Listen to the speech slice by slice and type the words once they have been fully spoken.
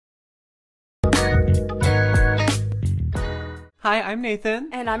Hi, I'm Nathan.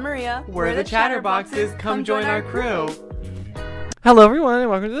 And I'm Maria. We're the Chatterboxes. Come join our crew. Hello, everyone,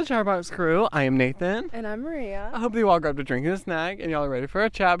 and welcome to the Chatterbox crew. I am Nathan. And I'm Maria. I hope that you all grabbed a drink and a snack, and y'all are ready for a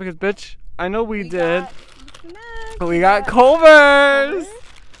chat because, bitch, I know we did. But we got Culver's.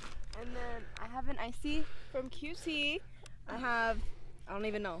 And then I have an icy from QT. I don't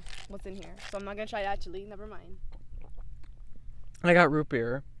even know what's in here, so I'm not gonna try it actually. Never mind. I got root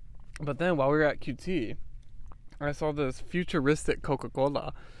beer. But then while we were at QT, I saw this futuristic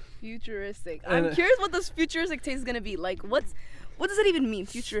Coca-Cola. Futuristic. And I'm curious what this futuristic taste is gonna be. Like, what does it even mean,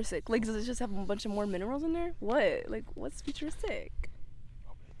 futuristic? Like, does it just have a bunch of more minerals in there? What? Like, what's futuristic?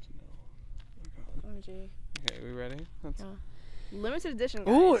 OMG. Okay, we ready? Limited edition,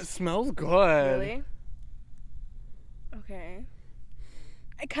 guys. Ooh, it smells good. Really? Okay.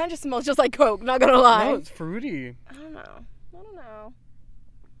 It kind of just smells just like Coke, not gonna lie. No, it's fruity. I don't know. What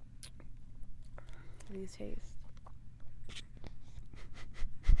do these taste?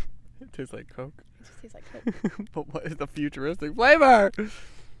 It tastes like Coke. It just tastes like Coke. But what is the futuristic flavor?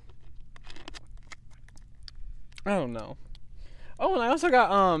 I don't know. Oh, and I also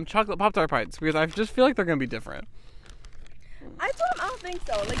got chocolate Pop-Tart bites because I just feel like they're gonna be different. I told him I don't think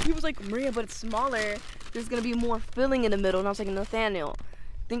so. Like, he was like, Maria, but it's smaller. There's gonna be more filling in the middle. And I was like, Nathaniel,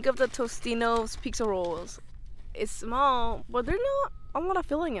 think of the Tostino's pizza rolls. It's small, but there's not a lot of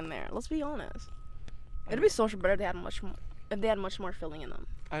filling in there. Let's be honest. It'd be so much better if they had much more filling in them.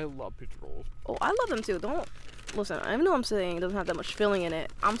 I love pizza rolls. Oh, I love them too. Don't listen. I know I'm saying it doesn't have that much filling in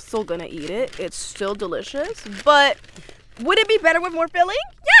it. I'm still gonna eat it. It's still delicious. But would it be better with more filling?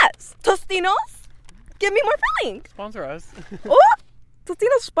 Yes. Tostino's, give me more filling. Sponsor us. Oh,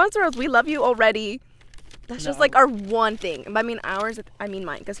 Tostino's sponsor us. We love you already. That's just like our one thing. I mean ours. I mean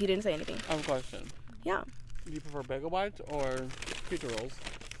mine, because he didn't say anything. I have a question. Yeah. Do you prefer bagel bites or pizza rolls?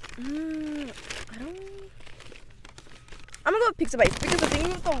 I'm gonna go with pizza bites because the thing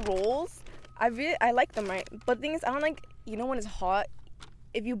with the rolls, I like them, right? But the thing is, I don't like, when it's hot,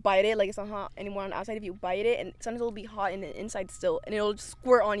 if you bite it, like it's not hot anymore on the outside. If you bite it, and sometimes it'll be hot in the inside still, and it'll just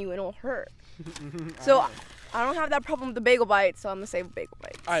squirt on you and it'll hurt. So I don't have that problem with the bagel bites, so I'm gonna say bagel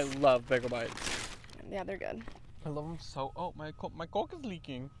bites. I love bagel bites. Yeah, they're good. I love them so. Oh, my Coke is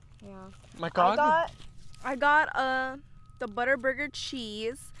leaking. Yeah. My Coke. I got the butter burger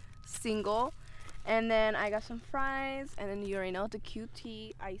cheese single, and then I got some fries, and then you already know the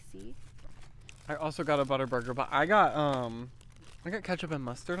QT icy. I also got a butter burger, but I got ketchup and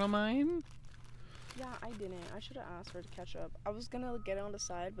mustard on mine. Yeah, I didn't. I should have asked for the ketchup. I was gonna get it on the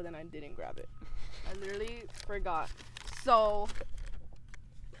side, but then I didn't grab it. I literally forgot. So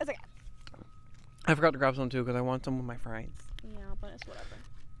it's okay. I forgot to grab some too because I want some with my fries. Yeah, but it's whatever.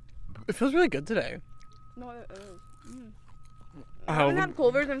 It feels really good today. No, it is. I haven't had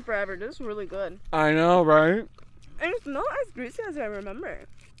Culver's in forever. This is really good. I know, right? And it's not as greasy as I remember.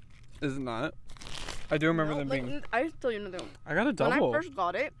 Is it not? I do remember them being. I just tell you another one. I got a double. When I first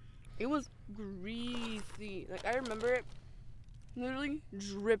got it, it was greasy. Like, I remember it literally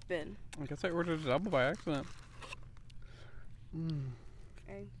dripping. I guess I ordered a double by accident.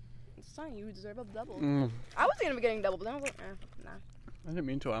 Okay. It's fine. You deserve a double. I was thinking of getting double, but then I was like, nah. I didn't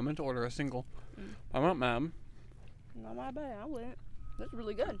mean to. I meant to order a single. I'm not mad. Not my bad. I wouldn't. That's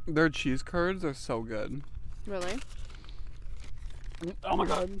really good. Their cheese curds are so good. Really? Oh my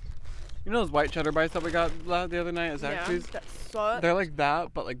god. You know those white cheddar bites that we got the other night? They're like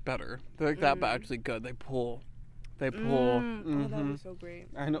that, but like better. They're like that, but actually good. They pull. Oh, that would be so great.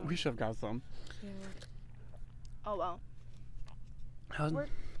 I know. We should have got some. Yeah. Oh, wow.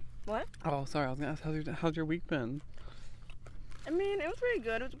 What? Oh, sorry. I was going to ask, how's your week been? I mean, it was pretty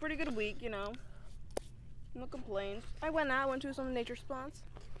good. It was a pretty good week, No complaints. I went to some nature spots,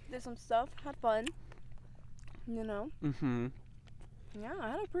 did some stuff, had fun, Mm-hmm. Yeah, I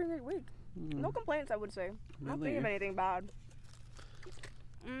had a pretty great week. No complaints, I would say. Really? I don't think of anything bad.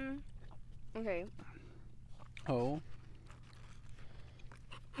 Okay. Oh.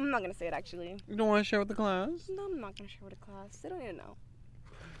 I'm not gonna say it, actually. You don't want to share with the class? No, I'm not gonna share with the class. They don't even know.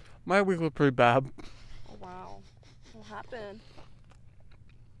 My week was pretty bad. Oh, wow. What happened?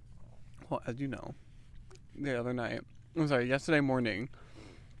 Well, as you know, yesterday morning,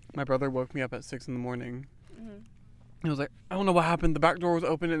 my brother woke me up at 6 a.m. He was like, I don't know what happened. The back door was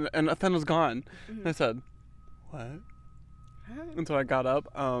open and Ethan was gone. And I said, what? And so I got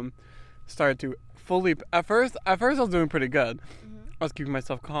up, started to fully, at first I was doing pretty good. I was keeping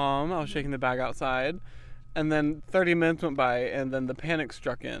myself calm. I was shaking the bag outside. And then 30 minutes went by and then the panic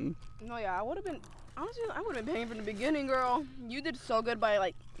struck in. No, yeah, I would have been paying from the beginning, girl. You did so good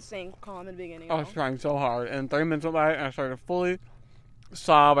by, staying calm in the beginning. I was trying so hard. And 30 minutes went by and I started to fully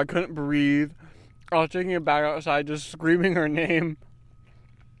sob. I couldn't breathe. I was taking it back outside, just screaming her name.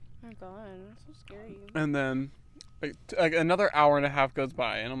 Oh my god, that's so scary. And then, like another hour and a half goes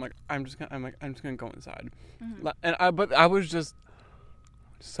by, and I'm just gonna go inside. Mm-hmm. And I was just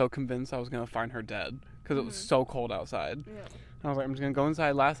so convinced I was gonna find her dead because it was so cold outside. Yeah. I was like, I'm just gonna go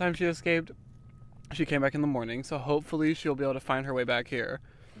inside. Last time she escaped, she came back in the morning, so hopefully she'll be able to find her way back here.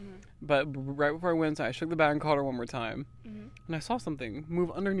 Mm-hmm. But right before I went inside, I shook the bag and called her one more time, Mm-hmm. and I saw something move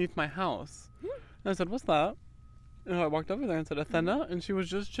underneath my house. And I said, "What's that?" And I walked over there and said, "Athena," and she was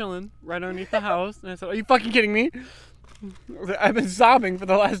just chilling right underneath the house. And I said, "Are you fucking kidding me?" I've been sobbing for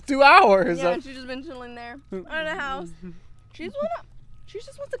the last 2 hours. Yeah, she's just been chilling there under the house. She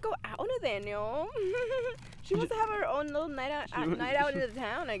just wants to go out, Nathaniel. She wants to have her own little night out in the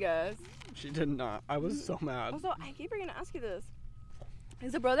town, I guess. She did not. I was so mad. Also, I keep forgetting to ask you this.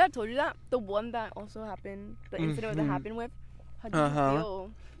 Is the brother that told you that the one that also happened, the incident that happened with? How did you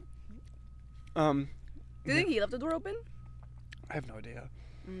feel? Do you think he left the door open? I have no idea.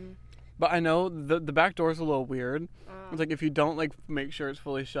 But I know the back door's a little weird. It's like if you don't like make sure it's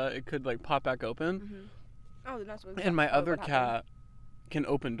fully shut, it could like pop back open. Oh, then that's what. And my other cat can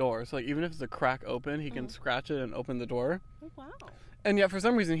open doors. So like even if it's a crack open, he can scratch it and open the door. Oh, wow. And yet for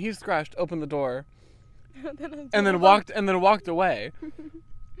some reason he scratched, opened the door, and then walked away.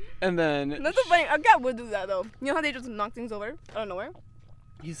 And then that's so funny. A cat would do that though. You know how they just knock things over out of nowhere?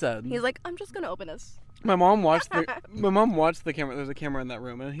 he said, He's like, I'm just gonna open this. my mom watched the camera. There's a camera in that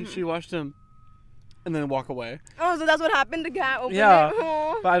room, and she watched him and then walk away. Oh, so that's what happened. The cat opened Yeah. it.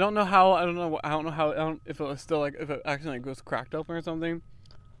 Oh. But I don't know how. I don't know if it was still like if it actually like was cracked open or something.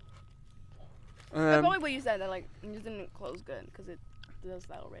 That's probably what you said. That like it just didn't close good because it does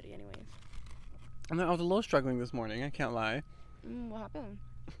that already, anyways. And then I was a little struggling this morning. I can't lie. What happened?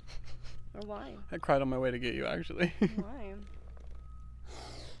 Or why? I cried on my way to get you. Actually, Why?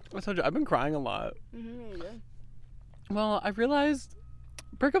 I told you I've been crying a lot. Yeah, you did. Well, I realized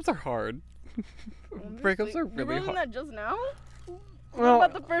breakups are hard. Breakups are really you hard. that just now? Well,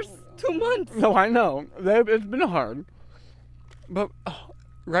 What about the first 2 months? No, I know. It's been hard. But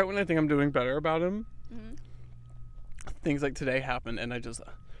right when I think I'm doing better about him, things like today happen, and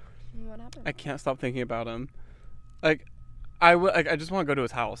What happened? I can't stop thinking about him. Like, I just want to go to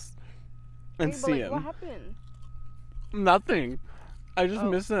his house and see him. What happened? Nothing. I just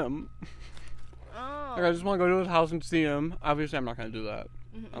miss him. Oh. Like, I just want to go to his house and see him. Obviously, I'm not going to do that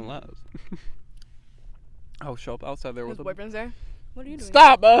unless I'll show up outside there His with him. boyfriend's there? What are you doing?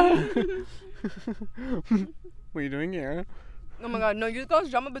 Stop! What are you doing here? Oh my god, no, you just cause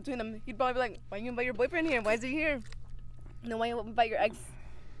drama between them. He'd probably be like, why you invite your boyfriend here? Why is he here? No, why you invite your ex?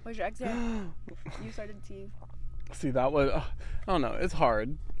 Where's your ex here? You started tea. See, that was, I don't know, it's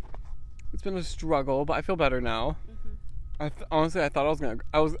hard. It's been a struggle, but I feel better now. Honestly, I thought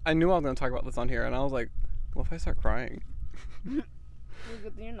I knew I was going to talk about this on here, and I was like, what if I start crying? Well,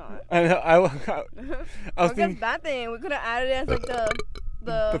 good thing you're not. I was That's thinking, bad thing. We could have added it as like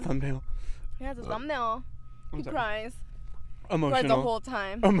the thumbnail. yeah, the thumbnail. He sorry. cries. Emotional. Cries the whole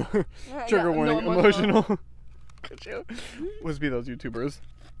time. Trigger Yeah, warning. no, Emotional. Could you? Let's be those YouTubers.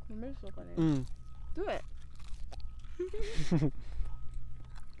 You're so funny. Do it.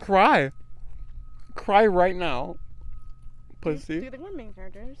 Cry. Cry right now. Do Pussy. you think we're main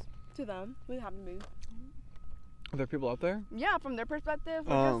characters? To them, we have to be. Are there people out there? Yeah, from their perspective,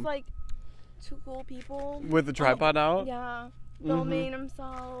 we're just like two cool people. With the tripod out? Yeah. Filming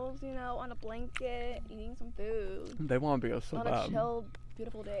themselves, you know, on a blanket, eating some food. They want to be us so On bad. a chill,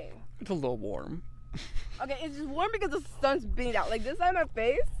 beautiful day. It's a little warm. Okay, it's just warm because the sun's beating out. Like this side of my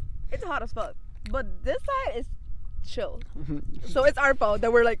face, it's hot as fuck. But this side is chill. So it's our fault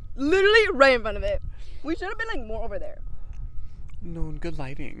that we're like literally right in front of it. We should have been like more over there. No, good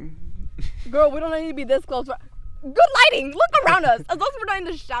lighting. Girl, we don't need to be this close. Good lighting. Look around us. As long as we're not in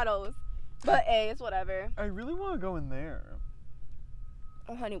the shadows. But hey, it's whatever. I really want to go in there.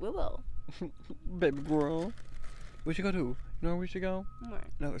 Oh, honey, we will. Baby girl. We should go to. You know where we should go? Where?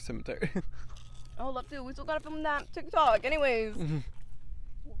 Another cemetery. Oh, love to. We still gotta film that TikTok. Anyways.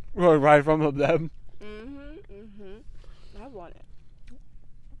 Right from them. I want it.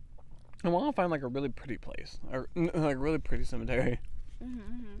 I want to find like a really pretty place. Or like a really pretty cemetery.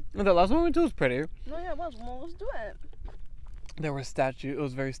 The last one we went to was pretty. No, yeah, it was. Well, let's do it. There were statues. It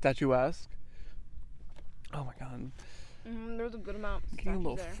was very statuesque. Oh my god. There was a good amount. I'm getting a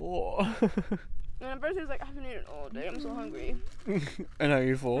little there. full. And at first he was like, I haven't eaten all day. I'm so hungry. And are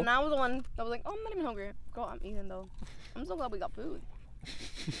you full? And I was the one that was like, oh, I'm not even hungry. Girl, I'm eating though. I'm so glad we got food.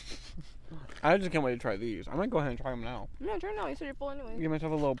 I just can't wait to try these. I might go ahead and try them now. No, turn now. You said you're full anyway. Give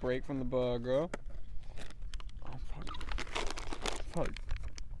myself a little break from the burger. Oh, fuck. Fuck. Do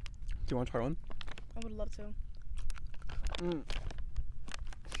you want to try one? I would love to. Mm.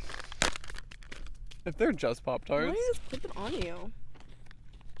 If they're just Why Pop-Tarts. don't you just clip it on you?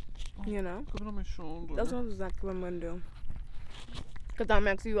 You know? Put it on my shoulder. That's exactly what I'm gonna do. Because that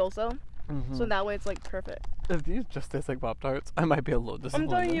makes you also. Mm-hmm. So that way it's like perfect. If these just taste like Pop-Tarts, I might be a little I'm disappointed.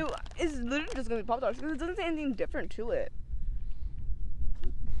 telling you, it's literally just gonna be Pop-Tarts because it doesn't say anything different to it.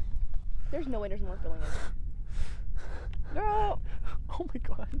 There's no way there's more filling in there. Girl, Oh my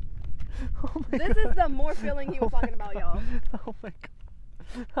god. Oh my this god. is the more filling he was talking about, y'all. Oh my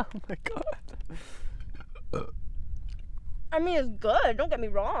god. Oh my god. I mean, it's good. Don't get me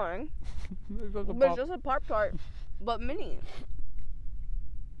wrong. It's just a But pop- it's just a Pop-Tart, but mini.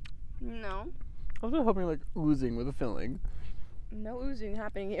 No. I was just hoping like oozing with a filling. No oozing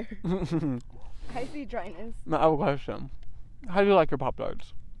happening here. I see dryness. Now, I have a question. How do you like your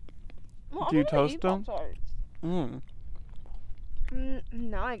Pop-Tarts? Well, Do you I'm gonna toast eat them? Pop-Tarts. Mm.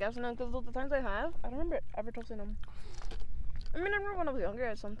 No, I guess not, because the times I have, I don't remember ever toasting them. I mean, I remember when I was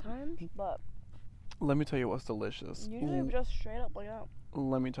younger sometimes, but Let me tell you what's delicious. usually just straight up like that.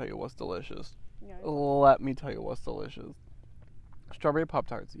 Let me tell you what's delicious. Yeah. Let me tell you what's delicious. Strawberry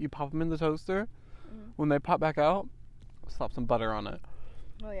Pop-Tarts. You pop them in the toaster. Mhm. When they pop back out, slap some butter on it.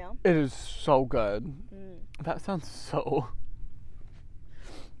 Oh, yeah? It is so good. Mm. That sounds so...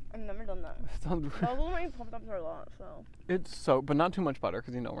 I've never done that. It sounds... But those my Pop-Tarts are a lot, so. It's so... But not too much butter,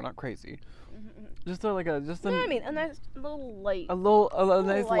 because, you know, we're not crazy. Just a, like a... Just You know a, what I mean? A nice little light. a little... A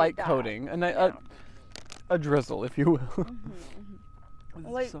nice light light dab. coating. Yeah. A drizzle, if you will. Mm-hmm.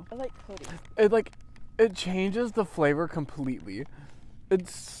 I like coating. It, like... It changes the flavor completely.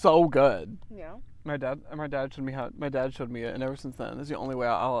 It's so good. Yeah. My dad showed me it, and ever since then, it's the only way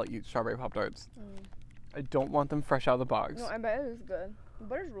I'll eat strawberry Pop-Tarts. Mm. I don't want them fresh out of the box. No, I bet it is good.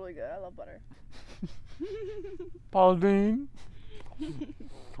 Butter's really good. I love butter. Pauline.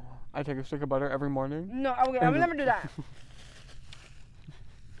 I take a stick of butter every morning. No, I would never do that.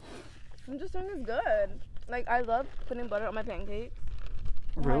 I'm just saying it's good. Like, I love putting butter on my pancakes.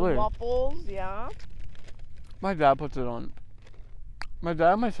 On my Really? waffles, yeah. My dad puts it on. My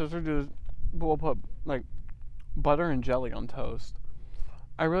dad and my sister will put like butter and jelly on toast.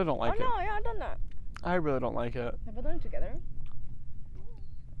 I really don't like oh, no, yeah, I've done that. I really don't like it. Have I done it together?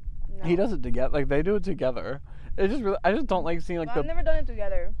 No. He does it together. Like they do it together. I just don't like seeing like I've never done it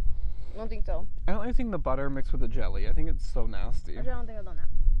together. I don't think so. I don't like seeing the butter mixed with the jelly. I think it's so nasty. Actually, I don't think I've done that.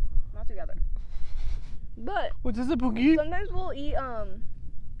 Not together. But What is it, Boogie? sometimes we'll eat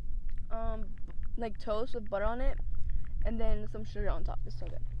like toast with butter on it, and then some sugar on top. It's so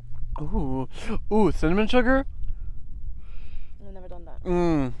good. Ooh, cinnamon sugar. I've never done that.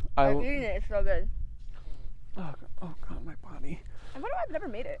 I've I've eaten it. It's so good. Oh god, my body. I wonder why I've never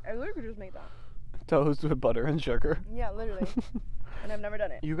made it. I literally could just make that. Toast with butter and sugar. Yeah, literally. And I've never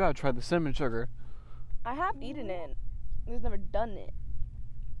done it. You gotta try the cinnamon sugar. I have eaten it. I've just never done it.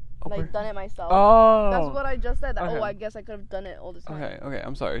 Oh, Like, done it myself. Oh. That's what I just said. That, Okay. Oh, I guess I could have done it all the time. Okay,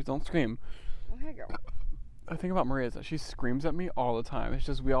 I'm sorry. Don't scream. Okay, girl. The thing about Maria is that she screams at me all the time. It's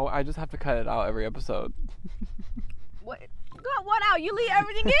just I just have to cut it out every episode. What? God, what out? You leave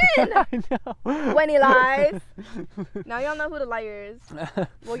everything in. I know. When he lies. Now y'all know who the liar is.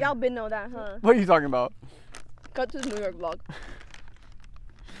 Well, y'all been know that, huh? What are you talking about? Cut to the New York vlog.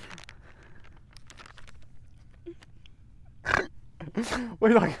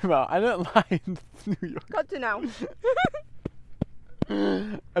 What are you talking about? I didn't lie in New York. Cut to now.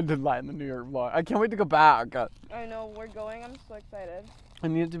 I did lie in the New York vlog. I can't wait to go back. I know, we're going. I'm so excited. I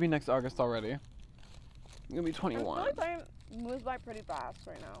need it to be next August already. I'm gonna be I 21. feel like time moves by pretty fast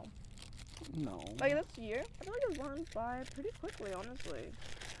right now. No. Like this year, I feel like it runs by pretty quickly, honestly.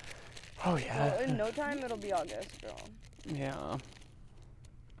 Oh yeah. So in no time, it'll be August, girl. Yeah.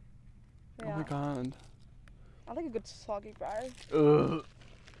 Yeah. Oh my god. I like a good soggy fry. Ugh.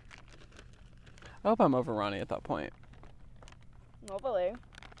 I hope I'm over Ronnie at that point. Hopefully.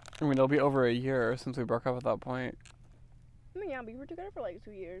 I mean, it'll be over a year since we broke up at that point. I mean, yeah, we were together for like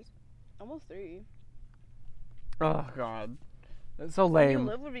 2 years. Almost 3. Oh god. It's so We lame.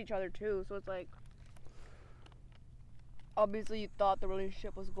 live with each other too, so it's like obviously you thought the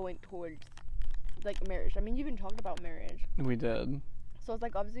relationship was going towards like marriage. I mean, you even talked about marriage, We did. so it's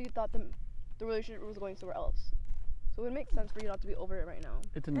like obviously you thought the relationship was going somewhere else. So it would make sense for you not to be over it right now.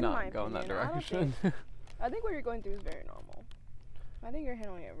 It did In my not go in that opinion, I don't direction. I think what you're going through is very normal. I think you're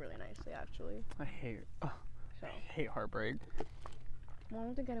handling it really nicely, actually. I hate So, heartbreak. well, I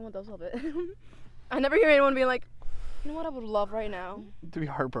don't think anyone does love it. I never hear anyone being like, you know what I would love right now? To be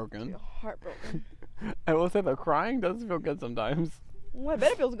heartbroken. Be heartbroken. I will say though, crying does feel good sometimes. Well, I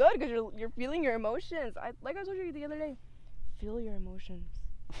bet it feels good because you're feeling your emotions. Like I told you the other day, feel your emotions.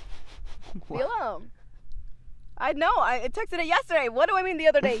 Feel them. I know. I texted it yesterday. What do I mean the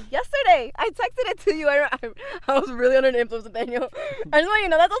other day? Yesterday. I texted it to you. I was really under the influence of Daniel. I just want you to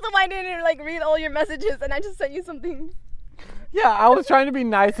know that's also why I didn't like read all your messages and I just sent you some things. Yeah, I was trying to be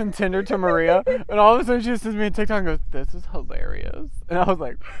nice and tender to Maria, and all of a sudden she just sends me a TikTok and goes, "This is hilarious," and I was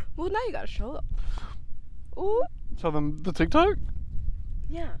like, "Well, now you gotta show them." Ooh. Show them the TikTok?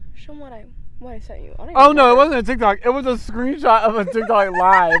 Yeah, show them what I sent you. Oh no, it wasn't a TikTok. It was a screenshot of a TikTok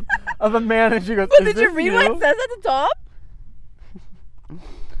live of a man, and she goes, "But did you read what it says at the top?"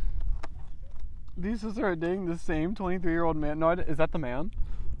 These sisters are dating the same 23-year-old man. No, is that the man?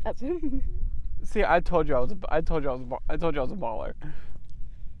 That's him. See, I told you I was a baller.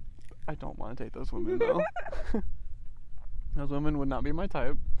 I don't want to date those women though. Those women would not be my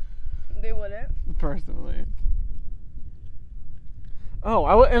type. They wouldn't. Personally. Oh,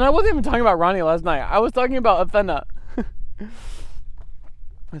 I wasn't even talking about Ronnie last night. I was talking about Athena.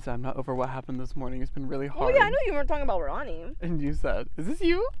 I said, I'm not over what happened this morning. It's been really hard. Oh yeah, I know you weren't talking about Ronnie. And you said, is this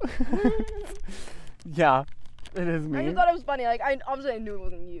you? Yeah, it is me. I just thought it was funny. Like, obviously I knew it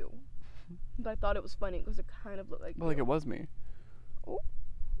wasn't you. But I thought it was funny because it kind of looked like But like it was me. Oh,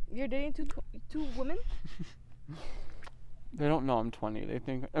 you're dating two women? They don't know I'm 20. They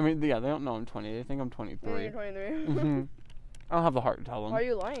think, they don't know I'm 20. They think I'm 23. Yeah, you're 23. Mm-hmm. I don't have the heart to tell them. Why are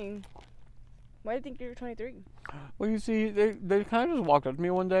you lying? Why do you think you're 23? Well, you see, they kind of just walked up to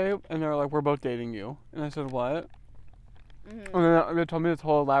me one day and they were like, "We're both dating you." And I said, "What?" Mm-hmm. And then they told me this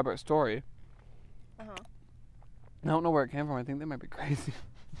whole elaborate story. Uh-huh. I don't know where it came from. I think they might be crazy.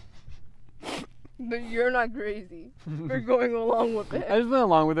 But you're not crazy for going along with it. I just went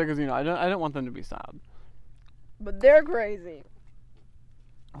along with it because, I didn't want them to be sad. But they're crazy.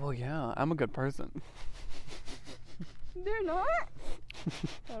 Well, yeah, I'm a good person. They're not?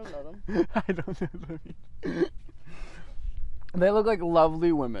 I don't know them. I don't know them. They look like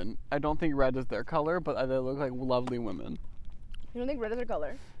lovely women. I don't think red is their color, but they look like lovely women. You don't think red is their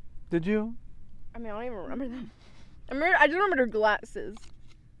color? Did you? I mean, I don't even remember them. I just remember their glasses.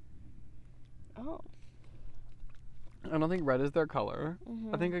 Oh. I don't think red is their color.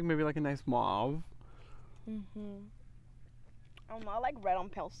 Mm-hmm. I think maybe like a nice mauve. Mm-hmm. I like red on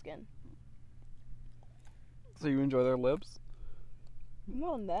pale skin. So you enjoy their lips?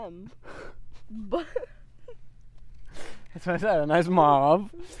 Not on them. But that's what I said. A nice mauve.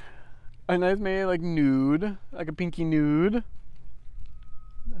 A nice maybe like nude. Like a pinky nude.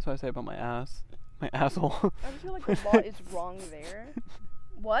 That's what I say about my ass. My asshole. I just feel like the lot is wrong there.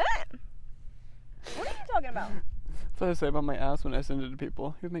 What? What are you talking about? That's what I say about my ass when I send it to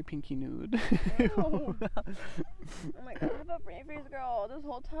people. Here's my pinky nude. Oh my god, I have a brain freeze, girl. This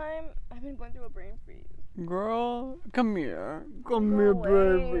whole time, I've been going through a brain freeze. Girl, come here. Come Go here,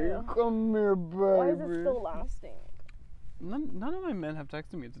 away. baby. Come here, baby. Why is it still lasting? None of my men have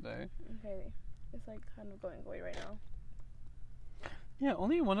texted me today. Okay, it's like kind of going away right now. Yeah,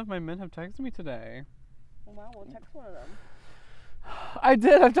 only one of my men have texted me today. Oh, wow, we'll text one of them. I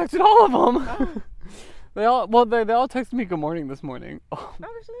did. I've texted all of them. Oh. They all texted me good morning this morning. Oh.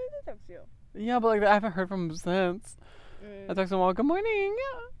 Oh, so they did text you. Yeah, but like I haven't heard from them since. I texted them all, "Good morning.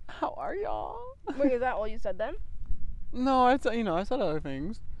 How are y'all?" Wait, is that all you said then? No, I said other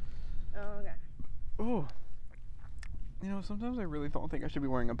things. Oh, okay. Oh. Sometimes I really don't think I should be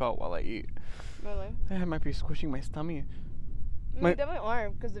wearing a belt while I eat. Really? I might be squishing my stomach. You definitely are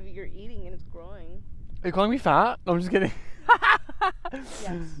because of you're eating and it's growing. Are you calling me fat? No, I'm just kidding.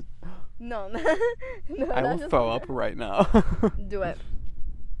 Yes. No. No. I will throw up right now. Do it.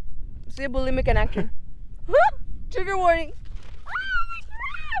 See a bulimic in action. Trigger warning.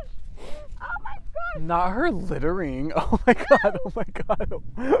 Oh my god. Not her littering. Oh my god. Oh my god.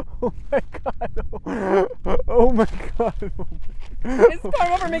 Oh my god. Oh my god. It's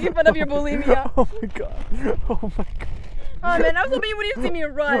karma for making fun of your bulimia. Oh my god. Oh my god. Oh man, I was hoping you wouldn't see me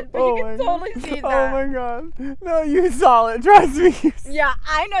run, but you can totally see that. Oh my god. No, you saw it. Trust me. Yeah,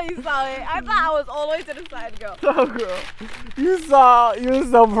 I know you saw it. I thought I was all the way to the side, girl. Oh, girl. You saw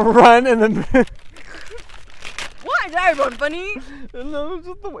yourself run and then... Why did I run, bunny? No,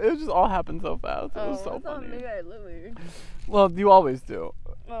 it just all happened so fast. It was so funny. Maybe I literally. Well, you always do.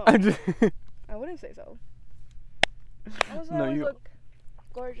 Oh, I wouldn't say so. I always look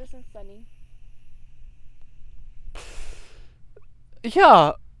gorgeous and sunny.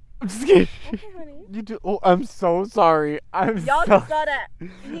 Yeah. I'm just kidding. Okay, honey. You do. Oh, I'm so sorry. Y'all just saw that.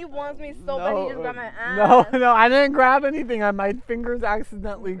 He wants me so bad. He just grabbed my ass. No, I didn't grab anything. My fingers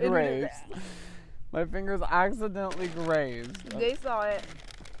accidentally grazed. My fingers accidentally grazed. They saw it.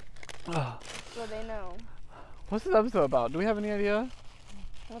 So they know. What's this episode about? Do we have any idea?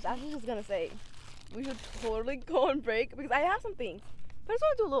 I was actually just gonna say, we should totally go on break because I have some things. But I just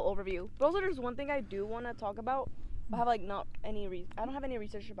want to do a little overview. But also, there's one thing I do want to talk about. But I have like not any I don't have any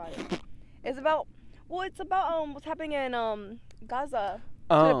research about it. It's about what's happening in Gaza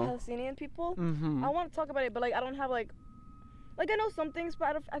to the Palestinian people. Mm-hmm. I want to talk about it, but like I don't have like I know some things,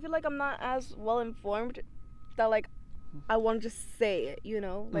 but I feel like I'm not as well informed that like I want to just say it, you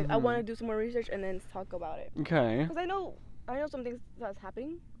know? Like I want to do some more research and then talk about it. Okay. Because I know some things that's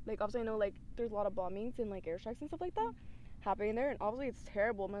happening. Like obviously I know like there's a lot of bombings and like airstrikes and stuff like that happening there, and obviously it's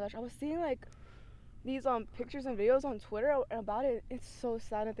terrible. Oh my gosh, I was seeing like these pictures and videos on Twitter about it. It's so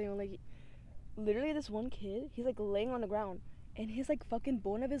sad that they like literally this one kid, he's like laying on the ground and his like fucking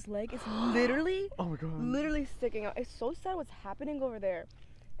bone of his leg is literally oh my god, literally sticking out. It's so sad what's happening over there.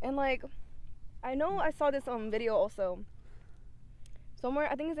 And like I know I saw this video also somewhere,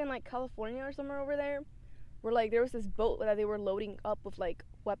 I think it's in like California or somewhere over there, where like there was this boat that they were loading up with like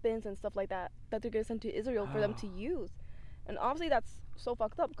weapons and stuff like that they're gonna send to Israel for them to use. And obviously that's so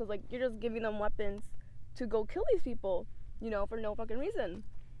fucked up because like you're just giving them weapons to go kill these people, you know, for no fucking reason.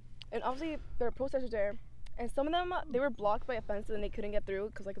 And obviously there are protesters there, and some of them they were blocked by a fence and they couldn't get through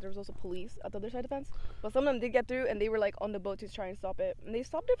because like there was also police at the other side of the fence. But some of them did get through and they were like on the boat to try and stop it. And they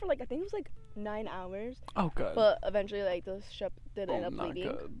stopped it for like I think it was like 9 hours. Oh good. But eventually like the ship did end up leaving.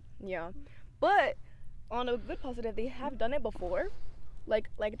 Good. Yeah. But on a good positive, they have done it before. Like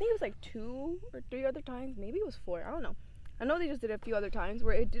I think it was like 2 or 3 other times. Maybe it was 4. I don't know. I know they just did it a few other times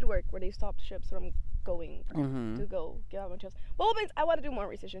where it did work, where they stopped ships from going to go get out of ships. But I want to do more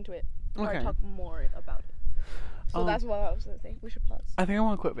research into it. Or talk more about it. So that's what I was going to say. We should pause. I think I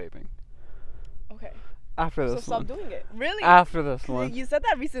want to quit vaping. Okay. After this one. So stop doing it. Really? After this one. You said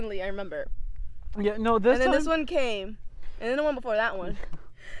that recently, I remember. Yeah, no, this And then time... this one came. And then the one before that one.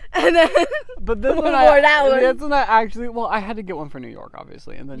 And then but this one I actually, well, I had to get one for New York,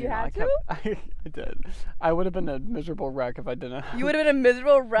 obviously, and then you I did. I would have been a miserable wreck if I didn't. You would have been a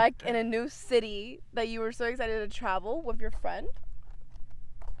miserable wreck in a new city that you were so excited to travel with your friend.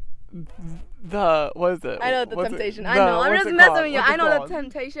 What is it? I know the temptation. I know. I'm just messing with you. I know the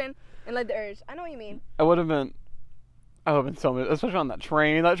temptation and like the urge. I know what you mean. I would have been so much, especially on that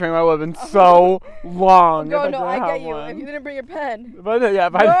train. That train would have been so long. Girl, no, I get you. If you didn't bring your pen. But yeah,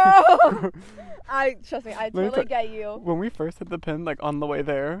 trust me, I totally get you. When we first hit the pin, like on the way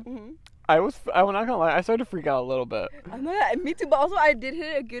there, I'm not gonna lie, I started to freak out a little bit. Me too, but also I did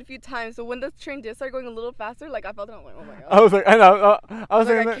hit it a good few times. So when the train did start going a little faster, like I felt it. I'm like, oh my god. I was like, I know. I was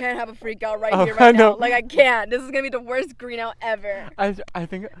like, I can't have a freak out right here, right now. Like I can't. This is gonna be the worst green out ever. I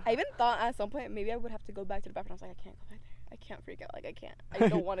think. I even thought at some point maybe I would have to go back to the bathroom. I was like, I can't go back there. I can't freak out. Like I can't. I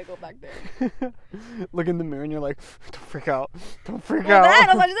don't want to go back there. Look in the mirror and you're like, don't freak out. Don't freak out. I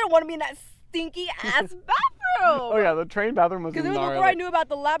just didn't want to be in that stinky ass bathroom. Oh yeah, the train bathroom was. Because it was before I knew about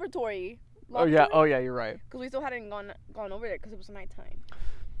the laboratory. Oh yeah, you're right. Because we still hadn't gone over there because it was nighttime.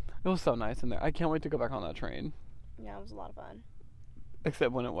 It was so nice in there. I can't wait to go back on that train. Yeah, it was a lot of fun.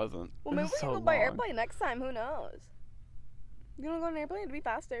 Except when it wasn't. Well, maybe we can go by airplane next time. Who knows? You want to go on an airplane? It'd be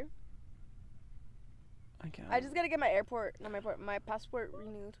faster. I can't. I just gotta get my passport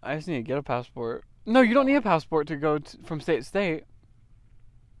renewed. I just need to get a passport. No, you don't need a passport to go from state to state.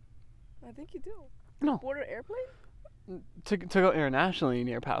 I think you do. No. Border airplane? To go internationally, you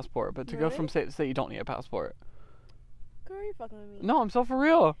need a passport, but to go from state to state, you don't need a passport. Girl, are you fucking with me? No, I'm so for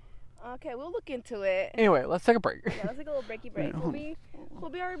real. Okay, we'll look into it. Anyway, let's take a break. Yeah, let's take a little breaky break. We'll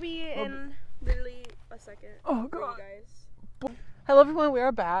be RB in literally a second. Oh god. Guys. Hello everyone, we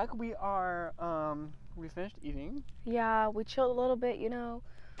are back. We are we finished eating. Yeah, we chilled a little bit, you know.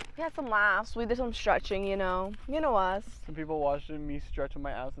 We had some laughs. We did some stretching, you know. You know us. Some people watching me stretching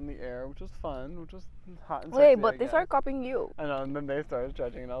my ass in the air, which was fun, which was hot and sexy. Wait, but they started copying you. I know, and then they started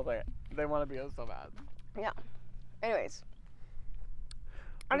stretching, and I was like, they want to be us so bad. Yeah. Anyways.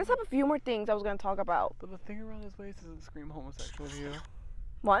 I just have a few more things I was going to talk about. But the thing around his waist doesn't scream homosexual to you?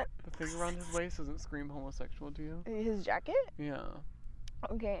 What? The thing around his waist doesn't scream homosexual to you? His jacket? Yeah.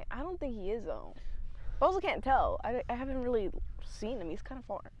 Okay, I don't think he is, though. I also can't tell. I haven't really seen him. He's kind of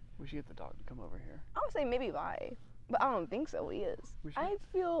far. We should get the dog to come over here. I would say maybe bi, but I don't think so. He is. I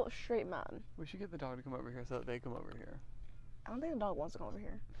feel straight man. We should get the dog to come over here so that they come over here. I don't think the dog wants to come over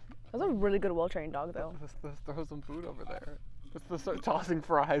here. That's a really good, well-trained dog, though. Let's throw some food over there. Let's start tossing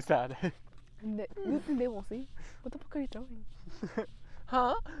fries at it. You think they won't see? What the fuck are you throwing?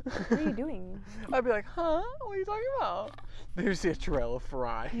 Huh? What are you doing? I'd be like, huh? What are you talking about? They just see a trail of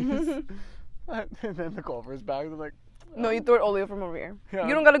fries. And then the Culver's back. They're like, no, you throw it all the way from over here. Yeah.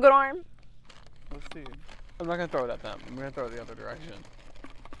 You don't got a good arm? Let's see. I'm not going to throw it at them. I'm going to throw it the other direction.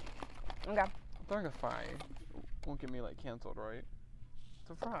 Okay. Throwing a fry won't get me, like, canceled, right? It's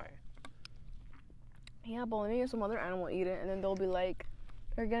a fry. Yeah, but maybe some other animal eat it, and then they'll be like,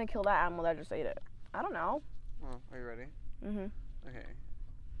 They're gonna kill that animal that just ate it. I don't know. Oh, are you ready? Mhm. Okay.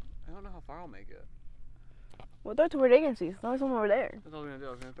 I don't know how far I'll make it. We'll throw it to where they can see. There's someone over there. That's all I'm gonna do.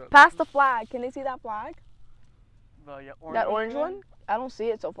 I was gonna throw it. Past the flag. Can they see that flag? That Orange one? I don't see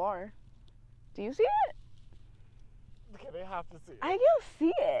it so far. Do you see it? Okay, they have to see it. I can't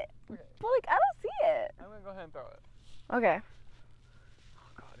see it. Okay. But like, I don't see it. I'm gonna go ahead and throw it. Okay. Oh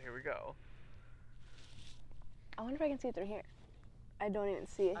God, here we go. I wonder if I can see it through here. I don't even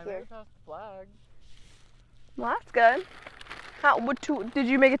see it I here. made it past the flag. Well, that's good. Did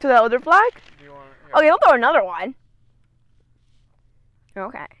you make it to that other flag? Do you want? Okay, we'll throw another one.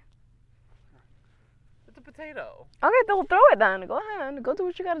 Okay. It's a potato. Okay, then we'll throw it then. Go ahead. Go do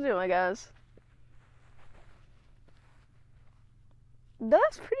what you gotta do, I guess.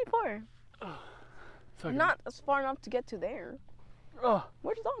 That's pretty far. Not as far enough to get to there. Oh.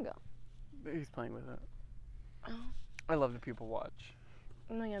 Where'd the dog go? He's playing with it. Oh. I love to people watch.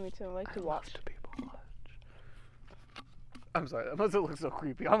 No, yeah, me too. I like to watch. Love to people watch. I'm sorry, that must have looked so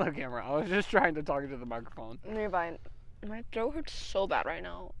creepy on the camera. I was just trying to talk into the microphone. No, you're fine. My throat hurts so bad right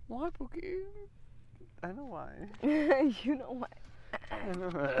now. Why, Pookie? I know why. You know what? I know.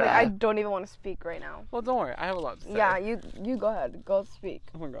 Like, I don't even want to speak right now. Well, don't worry. I have a lot to say. Yeah, you go ahead. Go speak.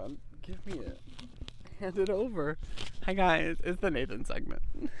 Oh my God. Give me it. Hand it over. Hi, guys. It's the Nathan segment.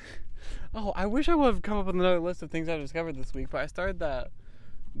 Oh, I wish I would have come up with another list of things I discovered this week, but I started the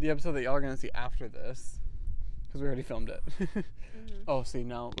episode that y'all are going to see after this. Because we already filmed it. Oh, see,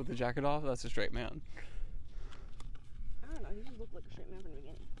 now with the jacket off, that's a straight man. I don't know. He just looked like a straight man from the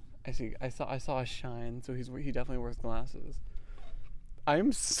beginning. I see. I saw a shine, so he definitely wears glasses.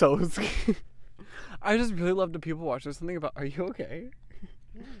 I'm so scared. I just really love to people watch. There's something about. Are you okay?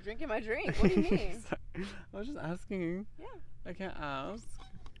 I'm just drinking my drink. What do you mean? Sorry. I was just asking. Yeah. I can't ask.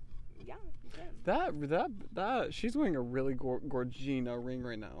 Yeah, you can. That she's wearing a really Gorgina ring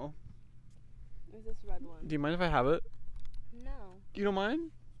right now. Is this red one? Do you mind if I have it? No. You don't mind?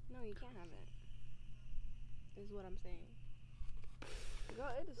 No, you can't have it. Is what I'm saying. Girl,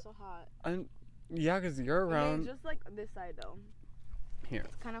 it is so hot. Yeah, because you're around. Okay, just like this side though. Here.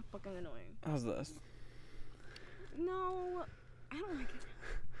 It's kind of fucking annoying. How's this? No, I don't like it.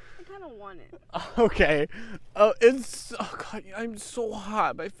 I kind of want it. Okay. Oh, it's. Oh God, I'm so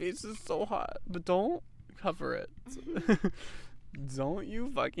hot. My face is so hot. But don't cover it. Don't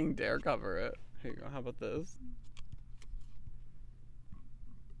you fucking dare cover it. Here you go. How about this?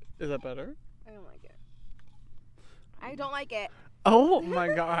 Is that better? I don't like it. I don't like it. Oh my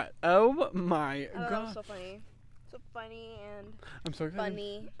God. Oh my Oh, that God. was so funny. So funny and I'm so excited.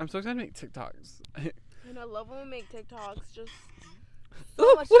 funny. I'm so excited to make TikToks. And I love when we make TikToks. Just So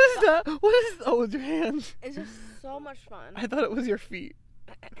so much what is fun. that? What is? Oh, it's your hand. It's just so much fun. I thought it was your feet.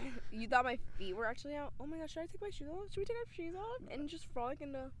 You thought my feet were actually out? Oh my gosh, should I take my shoes off? Should we take our shoes off and just frolic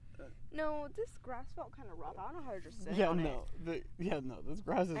in the... No, this grass felt kind of rough. I don't know how to just sit on it. No. This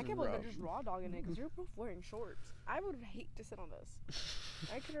grass is I can't believe rough. they're just raw dogging it because you're both wearing shorts. I would hate to sit on this.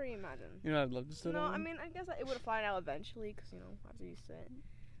 I could already imagine. You know, I'd love to sit on. No, I mean, I guess it would have fallen out eventually because, you know, after you sit.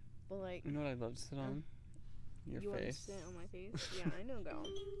 But, like... You know what I'd love to sit on? Your you face. want to sit on my face? Yeah, I know, girl.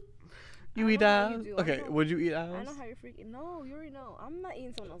 You I eat know how ass? you do. I Okay, know- would you eat I know ass? how you're freaking... No, you already know. I'm not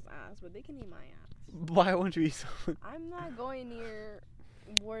eating someone else's ass, but they can eat my ass. Why won't you eat someone? I'm not going near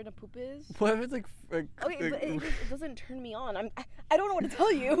where the poop is. What if it's like Okay, but it doesn't turn me on. I don't know what to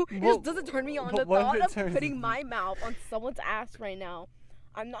tell you. It Well, just doesn't turn me on. but The what if thought it of turns- putting my mouth on someone's ass right now,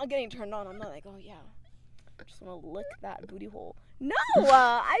 I'm not getting turned on. I'm not like, oh yeah, I just want to lick that booty hole. No,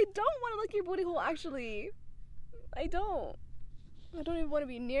 I don't want to lick your booty hole. Actually, I don't. I don't even want to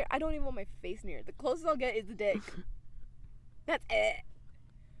be near. I don't even want my face near. The closest I'll get is the dick. That's it.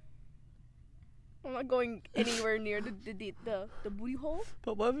 I'm not going anywhere near the booty hole.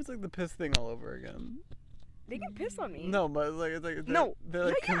 But what if it's like the piss thing all over again? They can piss on me. No, but it's like No. they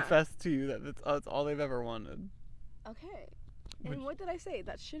like Yeah. confess to you that it's all they've ever wanted. Okay. Which- And what did I say?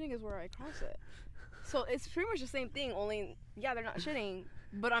 That shitting is where I cross it. So it's pretty much the same thing, only, yeah, they're not shitting,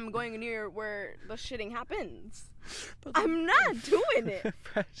 but I'm going near where the shitting happens. But I'm not doing it.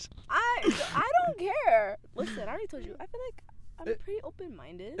 Fresh. I don't care. Listen, I already told you, I feel like I'm pretty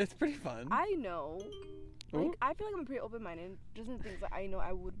open-minded. It's pretty fun. I know. Like, Ooh. I feel like I'm pretty open-minded, just in things that I know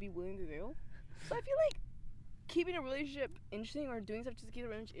I would be willing to do. So I feel like keeping a relationship interesting or doing stuff just to keep a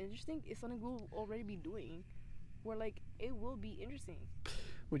relationship interesting is something we'll already be doing. Where, like, it will be interesting.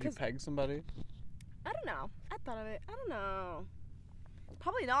 Would you 'cause- peg somebody? I don't know. I thought of it. I don't know.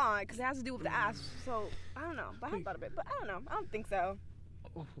 Probably not, because it has to do with the ass. So, I don't know. But I haven't thought of it. But I don't know. I don't think so.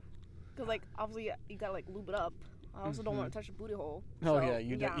 Because, like, obviously, you gotta, like, lube it up. I also don't want to touch the booty hole. Oh so, yeah,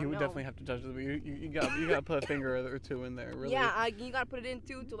 you would definitely have to touch it. You got to put a finger or two in there. Really. Yeah, you got to put it in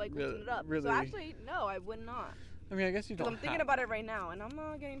too to like loosen it up. Really. So actually, no, I would not. I mean, I guess you don't. I'm thinking about it right now, and I'm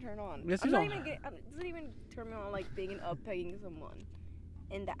not getting turned on. Yes, It doesn't even turn me on like being up pegging someone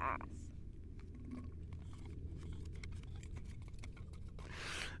in the ass.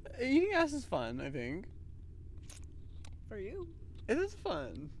 Eating ass is fun, I think. For you. It is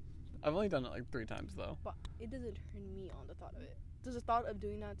fun. I've only done it like 3 times though. But it doesn't turn me on, the thought of it. Does the thought of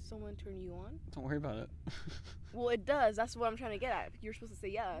doing that to someone turn you on? Don't worry about it. Well, it does. That's what I'm trying to get at. You're supposed to say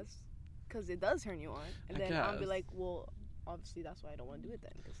yes, because it does turn you on. And then I'll be like, well, obviously that's why I don't want to do it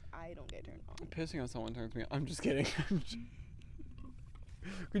then, because I don't get turned on. Pissing on someone turns me on. I'm just kidding.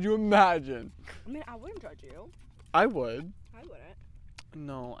 Could you imagine? I mean, I wouldn't touch you. I would. I wouldn't.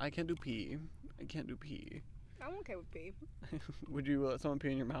 No, I can't do pee. I can't do pee. I'm okay with pee. Would you let someone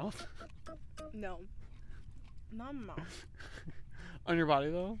pee in your mouth? No. Not in my mouth. On your body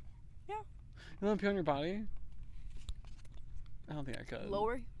though? Yeah. You want to pee on your body? I don't think I could.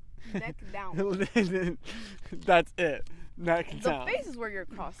 Lower, neck down. That's it. Neck down. The face is where you're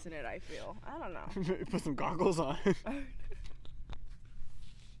crossing it, I feel. I don't know. Put some goggles on.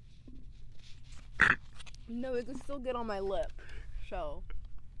 No, it can still get on my lip. So.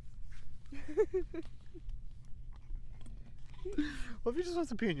 What if you just want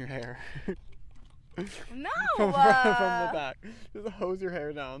to pee in your hair? No! from the back. Just hose your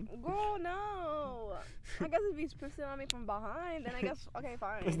hair down. Girl, no. I guess if he's pissing on me from behind, then I guess, okay,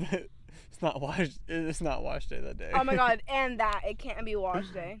 fine. It's not wash day that day. Oh my god, and that. It can't be wash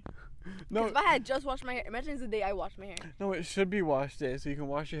day. No. If I had just washed my hair, imagine it's the day I washed my hair. No, it should be wash day so you can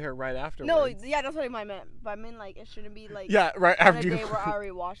wash your hair right afterwards. No, yeah, that's what I meant. But I mean, like, it shouldn't be, like, yeah, right on after a you. day where I already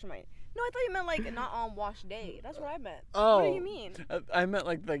washed my... No, I thought you meant, like, not on wash day. That's what I meant. Oh. What do you mean? I meant,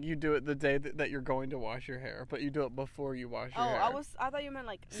 like you do it the day that you're going to wash your hair, but you do it before you wash your hair. I thought you meant,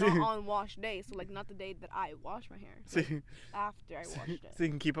 like, not on wash day. So, like, not the day that I wash my hair. Like, after I washed it. So you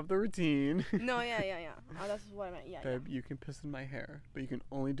can keep up the routine. No, yeah. Oh, that's what I meant. Yeah, Babe, you can piss in my hair, but you can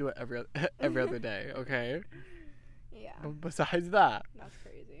only do it every other day, okay? Yeah. But besides that. That's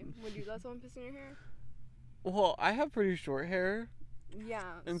crazy. Would you let someone piss in your hair? Well, I have pretty short hair. Yeah.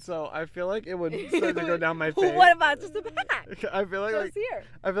 And so I feel like it would start to go down my face. What about just the back? I feel like, just here.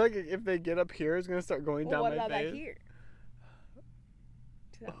 I feel like if they get up here, it's gonna start going down my face. What about back here?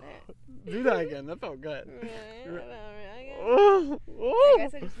 Do that again. That felt good. I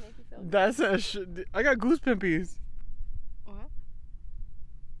guess I just make you feel good. That's I got goose pimpies. What?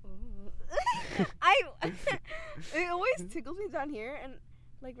 It always tickles me down here and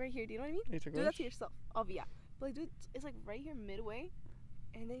like right here. Do you know what I mean? Do that to yourself. Oh yeah. But like, dude, it's like right here midway,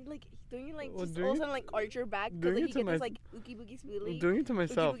 and then like don't you like just all of a sudden like arch your back because like you get this like ookie boogie feeling. I'm doing it to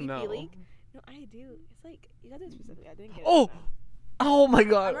myself now. No, I do. It's like you got to do it specifically. I didn't get it. It. Oh my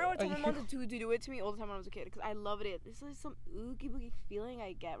god. I remember telling my mom to do it to me all the time when I was a kid because I loved it. It's like some ookie boogie feeling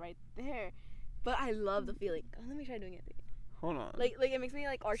I get right there, but I love the feeling. Oh, let me try doing it. Hold on. Like it makes me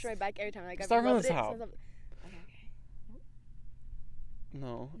like arch my back every time. Like start from the top. Okay.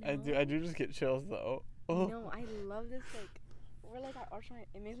 No, I do just get chills though. Oh. No, I love this like where like I arch my.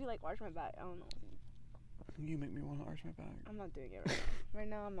 It makes me like arch my back. I don't know. You make me want to arch my back. I'm not doing it right now. Right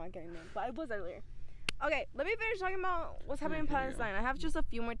now I'm not getting there, but I was earlier. Okay, let me finish talking about what's happening in Palestine. I have just a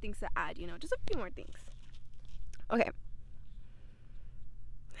few more things to add. Just a few more things. Okay.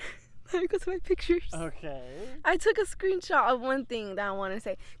 Let me go to my pictures. Okay. I took a screenshot of one thing that I want to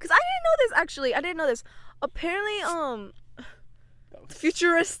say because I didn't know this actually. I didn't know this. Apparently,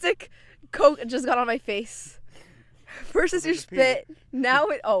 futuristic Coke just got on my face. First it's your spit. Now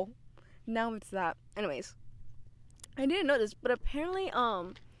it's that. Anyways, I didn't know this, but apparently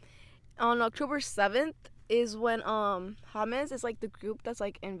on October 7th is when Hamas is like the group that's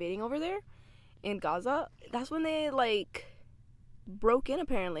like invading over there in Gaza. That's when they like broke in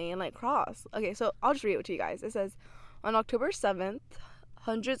apparently and like crossed. Okay, so I'll just read it to you guys. It says on October 7th,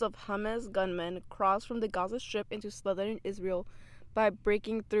 hundreds of Hamas gunmen crossed from the Gaza Strip into southern Israel by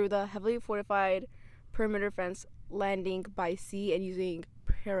breaking through the heavily fortified perimeter fence, landing by sea and using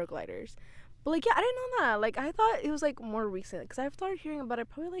paragliders. But like, yeah, I didn't know that. Like, I thought it was like more recent because I've started hearing about it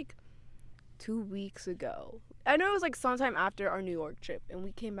probably like 2 weeks ago. I know it was like sometime after our New York trip and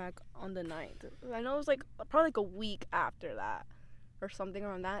we came back on the 9th. I know it was like probably like a week after that or something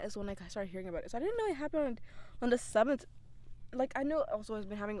around that is when like I started hearing about it. So I didn't know it happened on the 7th. Like, I know it also has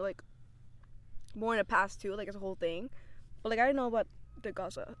been having like more in the past too, like it's a whole thing. But like I didn't know about the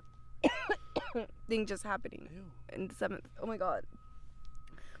Gaza thing just happening in the 7th. Oh my god.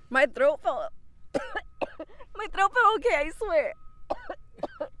 My throat felt okay, I swear.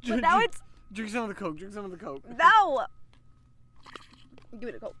 But now Drink some of the Coke. Drink some of the Coke. No. Give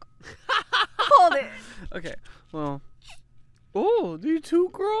me the Coke. Hold it. Okay. Well. Oh, do you too,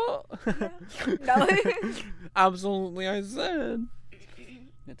 girl? No. Absolutely, I said.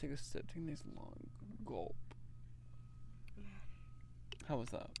 Yeah, take a sip. Take a nice long gulp. How was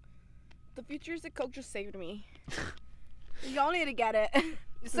that? The futuristic Coke just saved me. Y'all need to get it.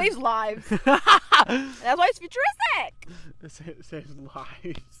 It saves lives. That's why it's futuristic. It saves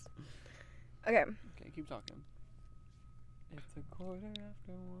lives. Okay. Okay, keep talking. It's 1:15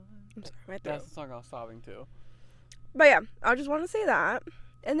 after 1. I'm sorry, my throat. That's the song I was sobbing to. But yeah, I just want to say that.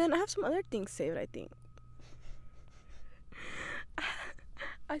 And then I have some other things saved, I think.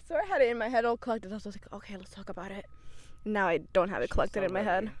 I swear I had it in my head all collected. I was like, okay, let's talk about it. Now I don't have it collected in my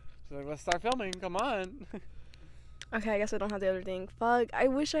head. She's like, let's start filming. Come on. Okay, I guess I don't have the other thing. Fuck. I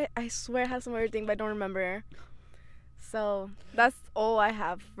wish I swear I had some other thing, but I don't remember. So that's all I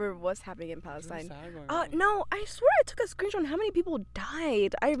have for what's happening in Palestine. No, I swear I took a screenshot on how many people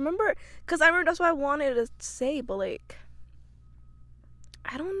died. I remember, because I remember that's what I wanted to say, but like,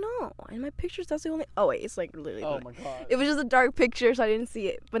 I don't know. In my pictures, that's the only. Oh wait, it's like literally. Oh my god. It was just a dark picture, so I didn't see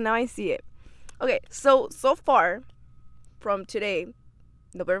it. But now I see it. Okay, so far, from today,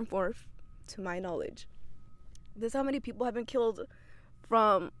 November 4th, to my knowledge, this is how many people have been killed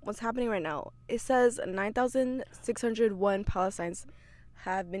from what's happening right now. It says 9,601 Palestinians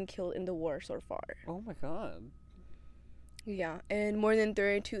have been killed in the war so far. Oh my god. Yeah, and more than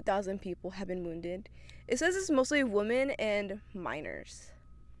 32,000 people have been wounded. It says it's mostly women and minors.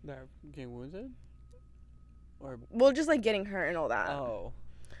 They're getting wounded? Or Well, just like getting hurt and all that. oh.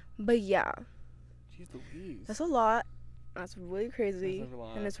 But yeah, Jeez Louise. that's a lot. That's really crazy. That's a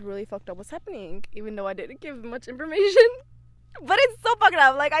lot. And it's really fucked up what's happening, even though I didn't give much information. But it's so fucked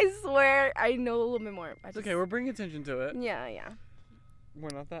up. Like, I swear I know a little bit more. It's okay, we're bringing attention to it. Yeah. We're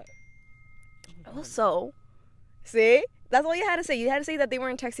not that. Oh Also, see? That's all you had to say. You had to say that they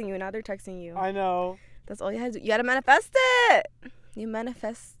weren't texting you, now they're texting you. I know. That's all you had to do. You gotta manifest it. You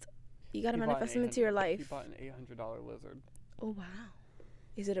manifest. You gotta manifest them into your life. He bought an $800 lizard. Oh, wow.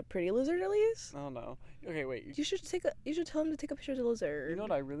 Is it a pretty lizard, at least? I don't know. Okay, wait. You should tell him to take a picture of the lizard. You know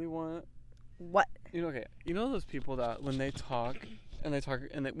what I really want? What? You know those people that when they talk and they talk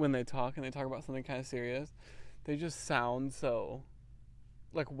about something kind of serious, they just sound so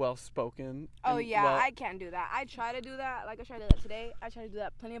like well spoken. Oh yeah, I can't do that. I try to do that. Like I tried to do that today. I tried to do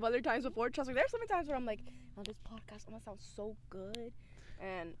that plenty of other times before. Trust me, there's so many times where I'm like, oh, this podcast I'm gonna sound so good,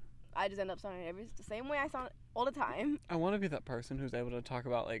 and I just end up sounding the same way I sound all the time. I want to be that person who's able to talk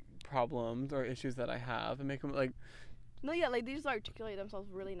about like problems or issues that I have and make them like. No, yeah, like they just articulate themselves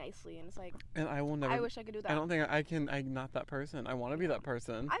really nicely, and it's like. And I will never. I wish I could do that. I don't think I can. I'm not that person. I want to be that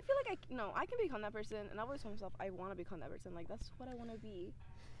person. I feel like I can become that person, and I've always told myself I want to become that person. Like that's what I want to be.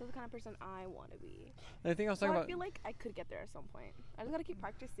 That's the kind of person I want to be. And I think I was talking about. I feel like I could get there at some point. I just gotta keep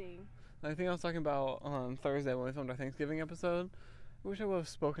practicing. I think I was talking about on Thursday when we filmed our Thanksgiving episode. I wish I would have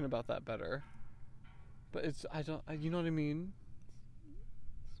spoken about that better. But it's you know what I mean?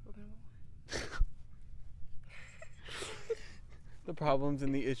 Spoken about what? The problems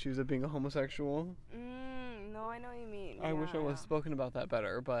and the issues of being a homosexual. No, I know what you mean. I wish I would have spoken about that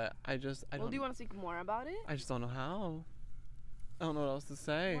better, but I don't. Well, do you want to speak more about it? I just don't know how. I don't know what else to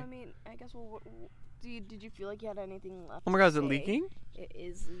say. Well, I mean, I guess did you feel like you had anything left? Oh my god, is to it say? leaking? It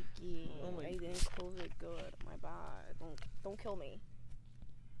is leaking. Oh my I didn't close it good. My bad. Don't kill me.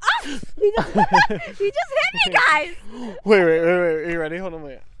 Ah! He just hit me, guys. Wait. Are you ready? Hold on,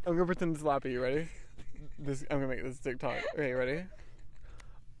 wait. I'm gonna pretend to slap you. Ready? I'm gonna make this TikTok. Okay, ready?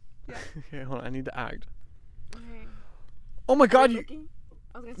 Yeah. Okay, hold on. I need to act. Okay. Oh my god, Looking?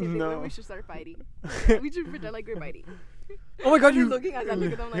 I was gonna say No. we should start fighting. We should pretend like we're fighting. Oh my god, They're looking as I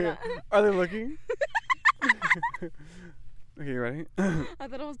look at them like that. Are they looking? Okay, you ready? I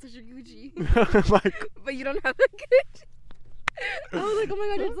thought it was Toshiguchi. Like, But you don't have a good. I was like, oh my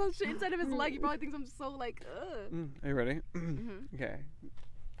god, there's some shit inside of his leg. He probably thinks I'm so like, ugh. are you ready? Mm-hmm. Okay.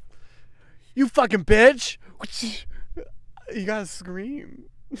 You fucking bitch! You gotta scream.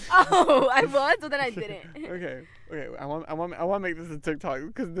 Oh, I was, but then I didn't. Okay. I want to make this a TikTok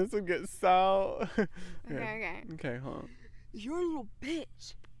because this will get so. Okay. Okay, hold on. You're a little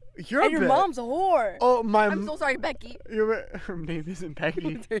bitch. You're And your mom's a whore. Oh my. I'm so sorry, Becky. Her name isn't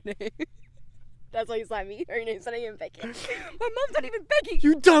Becky. What's her name? That's why you slapped me. Her name's not even Becky. My mom's not even Becky.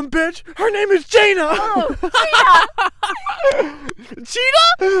 You dumb bitch! Her name is Jaina! Oh, Gina!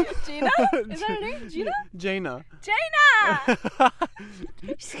 Cheetah? Gina? Is that her name? Gina? Jaina. Jaina!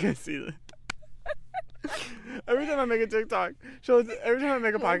 She's gonna see this. Every time I make a TikTok, every time I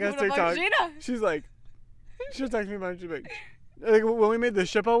make a podcast TikTok, Gina? she'll text me about it. She's like when we made the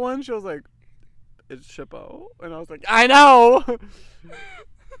Shippo one, she was like, it's Shippo. And I was like, I know!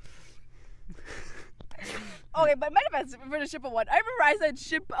 Okay, but it might have been for the Shippo one. I remember I said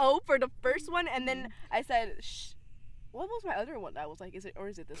Shippo for the first one, and then I said, what was my other one? I was like, is it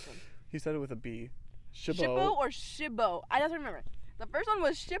this one? He said it with a B. Shippo or Shibbo? I just remember. The first one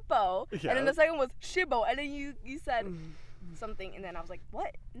was Shippo, and then the second was Shibbo, and then you said something, and then I was like,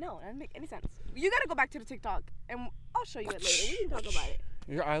 what? No, that doesn't make any sense. You gotta go back to the TikTok, and I'll show you it later. We can talk about it.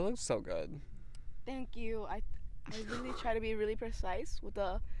 Your eye looks so good. Thank you. I really try to be really precise with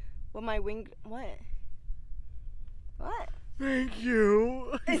my wing. What? Thank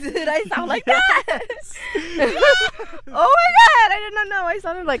you. Did I sound like that? Oh my god, I did not know I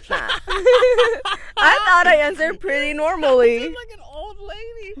sounded like that. I thought I answered pretty normally. I'm like an old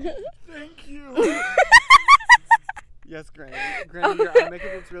lady. Thank you. Yes, Granny. Granny, your eye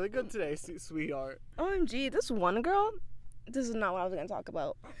makeup looks really good today, sweetheart. OMG, this one girl, this is not what I was going to talk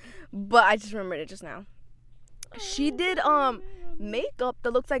about, but I just remembered it just now. She did makeup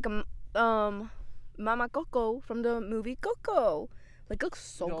that looks like Mama Coco from the movie Coco. Like, looks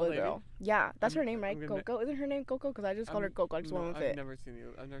so good, lady? girl. Yeah, that's her name, right? Coco. Isn't her name Coco? Because I just call her Coco. I just went with it. I've never seen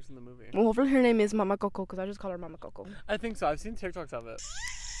the movie. Well, hopefully her name is Mama Coco because I just call her Mama Coco. I think so. I've seen TikToks of it.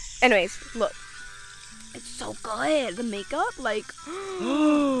 Anyways, look. It's so good. The makeup, like,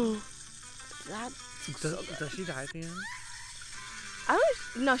 that's so good. Does she die at the end?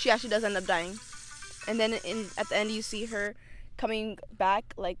 No, she actually does end up dying. And then at the end, you see her coming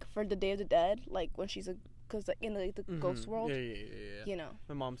back, like, for the Day of the Dead, like, when she's because in the ghost world. Yeah. You know.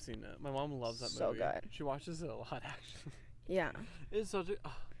 My mom's seen it. My mom loves that movie. So good. She watches it a lot, actually. Yeah. It's such a...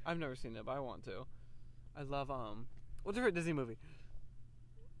 I've never seen it, but I want to. I love, what's your favorite Disney movie?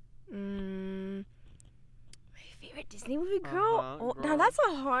 My favorite Disney movie, girl? Now, that's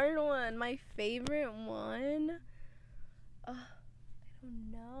a hard one. My favorite one? I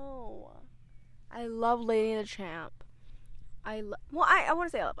don't know. I love Lady and the Tramp. I want to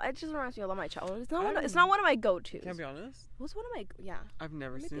say I love. It just reminds me of my childhood. It's not one of my go-tos. Can I be honest? What's one of my I've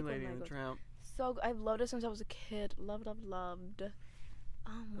never seen Lady and the Tramp. So I've loved it since I was a kid. Loved. What's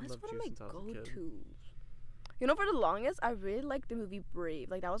one of my go-tos? You know, for the longest, I really liked the movie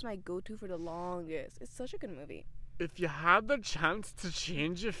Brave. Like, that was my go-to for the longest. It's such a good movie. If you had the chance to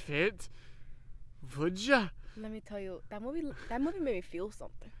change your fate, would ya? Let me tell you, that movie made me feel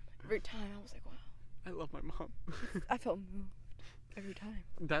something. Every time, I was like, wow. I love my mom. I felt moved every time.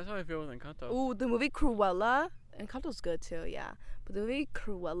 That's how I feel with Encanto. Ooh, the movie Cruella. Encanto's good too, yeah. But the movie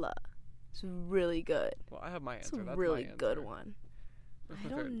Cruella is really good. Well, I have my answer. It's a That's really my answer. good one. I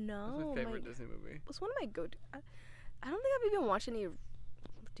don't That's know. my favorite Disney movie. What's one of my go-to? I don't think I've even watched any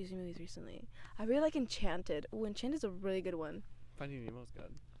Disney movies recently. I really like Enchanted. Ooh, Enchanted's a really good one. Finding Nemo's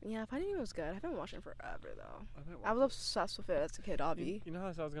good. Yeah, Finding Nemo's good. I haven't watched it forever though. I was obsessed with it as a kid, Obvi. You know how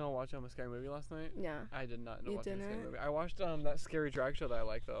I said I was gonna watch a scary movie last night? Yeah. I did not know You watch a scary didn't? movie. I watched that scary drag show that I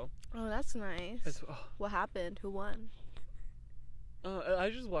like though. Oh, that's nice. What happened? Who won? I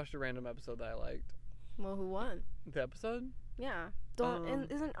just watched a random episode that I liked. Well, who won? The episode? Yeah.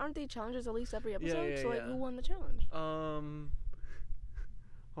 Aren't they challenges at least every episode? Yeah, so who won the challenge? Hold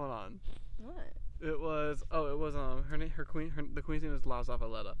on. What? It was the queen's name is La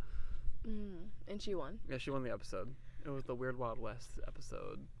Zavaleta. And she won. Yeah, she won the episode. It was the Weird Wild West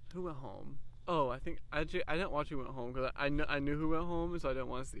episode. Who went home? Oh, I think I didn't watch Who Went Home because I knew who went home, so I didn't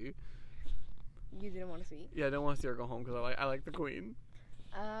want to see. You didn't want to see? Yeah, I didn't want to see her go home because I like the queen.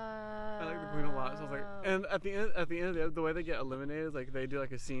 I like the queen a lot, so I was like, and at the end, the way they get eliminated is like they do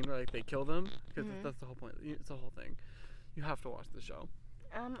like a scene where like they kill them because that's the whole point. It's the whole thing. You have to watch the show.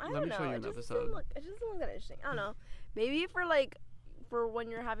 I don't know. Let me show you an episode. It just doesn't look that interesting. I don't know. Maybe for when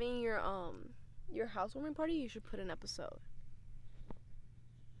you're having your housewarming party, you should put an episode.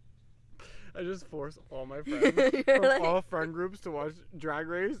 I just force all my friends from all friend groups to watch Drag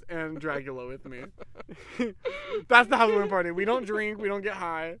Race and Dragula with me. That's the housewarming party. We don't drink. We don't get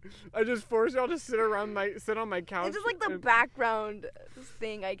high. I just force y'all to sit on my couch. It's just like the background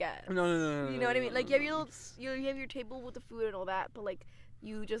thing, I guess. No. You know what I mean? Like you have your table with the food and all that, but like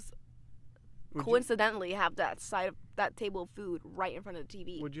you just coincidentally have that table of food right in front of the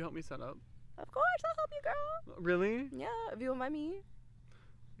TV. Would you help me set up? Of course, I'll help you, girl. Really? Yeah, if you invite me.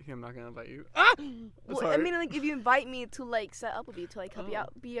 I'm not gonna invite you. Well, I mean, like, if you invite me to like set up with you to like help you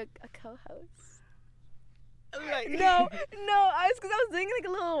out, be a co-host. No, because I was doing like a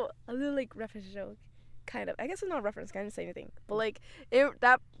little like reference joke, kind of. I guess it's not a reference. I didn't say anything, but like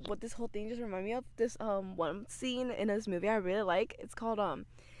what this whole thing just reminded me of this one scene in this movie I really like. It's called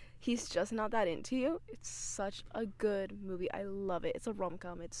He's Just Not That Into You. It's such a good movie. I love it. It's a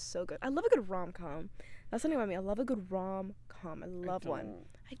rom-com. It's so good. I love a good rom-com. That's something about me. I love a good rom-com. I love one.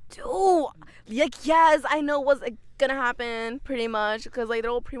 I do. Like, yes, I know what's gonna happen pretty much because like they're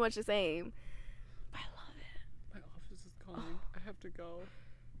all pretty much the same. I love it. My office is calling. I have to go.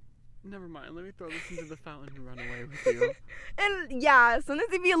 Never mind. Let me throw this into the fountain and run away with you. And yeah, sometimes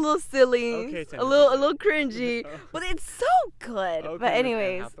it'd be a little silly, Okay, a little cringy, but it's so good. Okay, but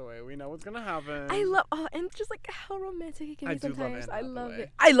anyways, Anne Hathaway, we know what's gonna happen. I love and just like how romantic it can be I do love sometimes. Anne I love Hathaway.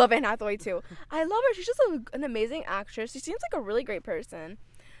 it. I love Anne Hathaway too. I love her. She's just an amazing actress. She seems like a really great person.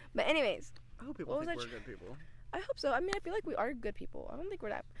 But anyways, I hope people think we're good people. I hope so. I mean, I feel like we are good people. I don't think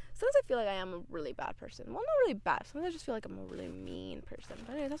we're that. Sometimes I feel like I am a really bad person. Well, not really bad. Sometimes I just feel like I'm a really mean person.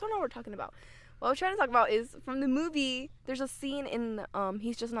 But anyways, that's not what we're talking about. What I'm trying to talk about is from the movie. There's a scene in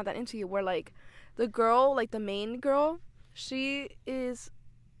He's Just Not That Into You where like the girl, like the main girl, she is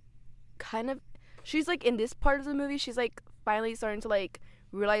kind of, she's like in this part of the movie, she's like finally starting to like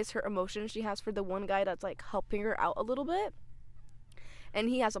realize her emotions she has for the one guy that's like helping her out a little bit. And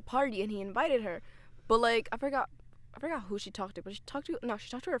he has a party and he invited her. But like I forgot who she talked to, but she talked to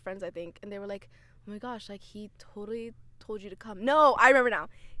her friends, I think, and they were like, "Oh my gosh, like he totally told you to come." No, I remember now.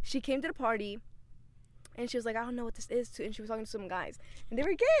 She came to the party and she was like, "I don't know what this is," too, and she was talking to some guys and they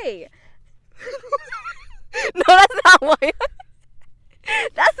were gay. No, that's not why.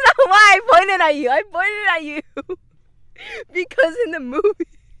 That's not why I pointed at you. I pointed at you because in the movie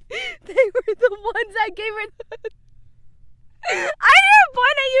they were the ones that gave her the I didn't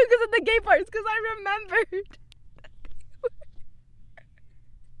point at you because of the gay parts, because I remembered.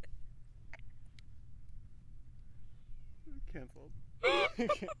 Cancelled.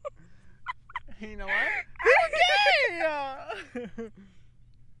 You know what? Okay. No,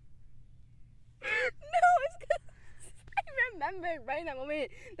 it's because I remembered right in that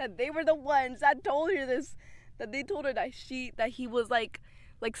moment that they were the ones that told her this. That they told her that he was like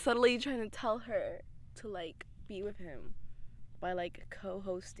subtly trying to tell her to like be with him. By like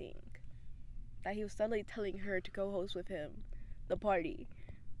co-hosting, that he was suddenly telling her to co-host with him the party.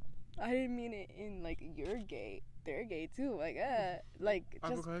 I didn't mean it in like you're gay, they're gay too, like like just. I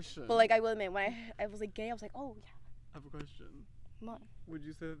have a question. But like I will admit, when I was like gay, I was like, oh yeah. I have a question. Come on. Would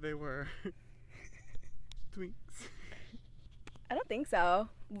you say that they were twinks? I don't think so.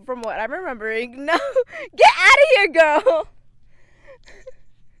 From what I'm remembering, no. Get out of here, girl.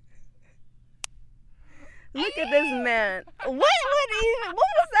 Look at this man. What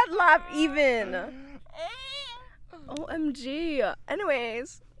was that laugh even? OMG.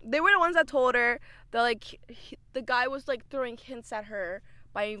 Anyways, they were the ones that told her that like the guy was like throwing hints at her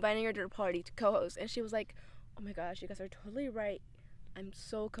by inviting her to the party to co-host, and she was like, "Oh my gosh, you guys are totally right. I'm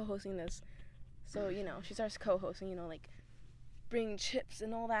so co-hosting this." So she starts co-hosting. Like bring chips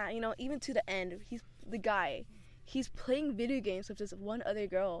and all that. Even to the end, he's playing video games with this one other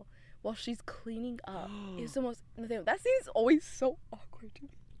girl while she's cleaning up. It's the most that scene is always so awkward to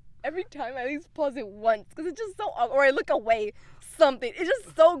me. Every time I at least pause it once because it's just so awkward. Or I look away. Something. It's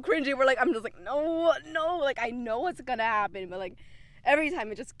just so cringy. I'm just like, no. Like I know what's gonna happen, but like every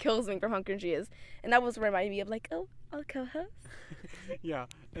time it just kills me from how cringy it is. And that was reminding me of like, oh, I'll co-host. Yeah,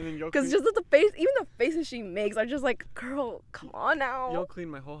 and then you'll. Because just the face, even the faces she makes are just like, girl, come on now. You'll clean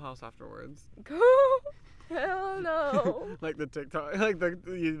my whole house afterwards. Girl. Hell no. Like the TikTok, like the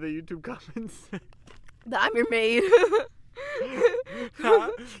YouTube comments. That I'm your maid.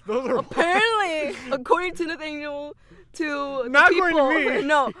 Those are apparently, according to Nathaniel, to not the people, according to me.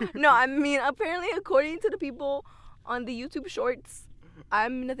 No. I mean, apparently, according to the people on the YouTube Shorts,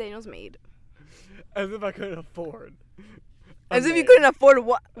 I'm Nathaniel's maid. As if I could afford. As if you couldn't afford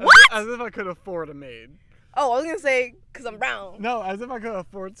what? What? As if I could afford a maid. Oh, I was gonna say because I'm brown. No, as if I could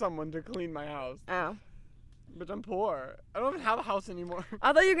afford someone to clean my house. Oh. But I'm poor. I don't even have a house anymore.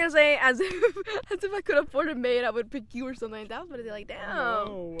 I thought you were gonna say as if I could afford a maid, I would pick you or something like that. I was gonna be like, damn.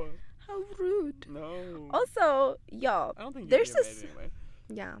 No. How rude. No. Also, y'all. I don't think there's you're this. maid anyway.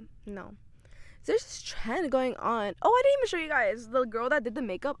 Yeah. No. There's this trend going on. Oh, I didn't even show you guys the girl that did the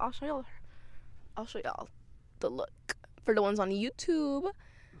makeup. I'll show y'all the look for the ones on YouTube.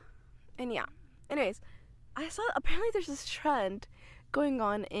 And yeah. Anyways, I saw apparently there's this trend going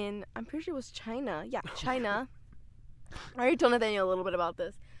on in, I'm pretty sure it was China. Yeah, China. I already told Nathaniel a little bit about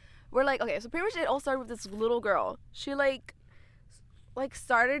this. We're like, okay, so pretty much it all started with this little girl. She like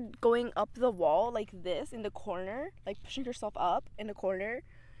started going up the wall like this in the corner, like pushing herself up in the corner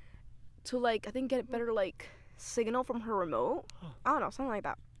to like, I think get better like signal from her remote. I don't know, something like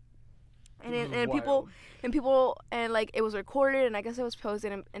that. And people like it was recorded and I guess it was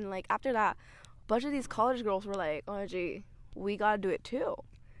posted and like after that, a bunch of these college girls were like, oh gee, we gotta do it too.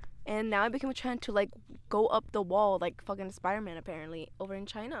 And now it became a trend to, like, go up the wall like fucking Spider-Man, apparently, over in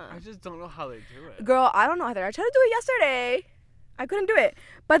China. I just don't know how they do it. Girl, I don't know either. I tried to do it yesterday. I couldn't do it.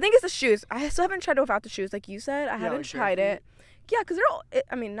 But I think it's the shoes. I still haven't tried it without the shoes. Like you said, I haven't like tried barefoot. it. Yeah, because they're all,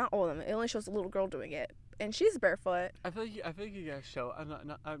 I mean, not all of them. It only shows a little girl doing it. And she's barefoot. I feel like you gotta show. I feel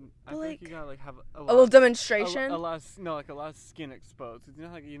like, like you gotta like have A little demonstration. a lot of skin exposed.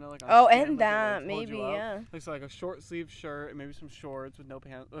 You know like on Oh, skin, and like, that, it, like, holds you maybe, up. yeah. Like so like a short sleeve shirt and maybe some shorts with no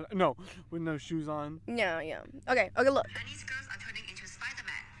pants. No, with no shoes on. Yeah. Okay, look. Chinese girls are turning into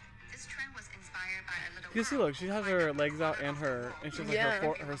Spider-Man. This trend was inspired by a little You see, girl look, she has her legs out and she has like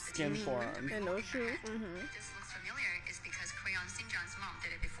Yeah. her skin forearms. And no shoes. This looks familiar is because Crayon Xinjiang's mom did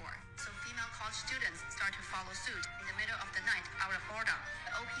it before. So female college students start to follow suit. In the middle of the night, out of boredom,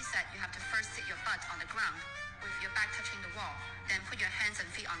 the OP said you have to first sit your butt on the ground with your back touching the wall. Then put your hands and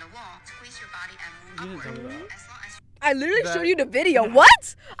feet on the wall, squeeze your body and move You didn't tell me upward. that. As long as I literally That- showed you the video. What?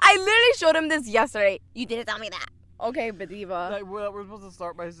 I literally showed him this yesterday. You didn't tell me that. Okay, Badiva. Like we're supposed to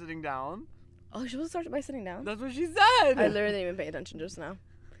start by sitting down. Oh, she was supposed to start by sitting down? That's what she said. I literally didn't even pay attention just now.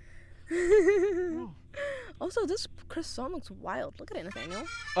 Also, this croissant looks wild. Look at it, Nathaniel.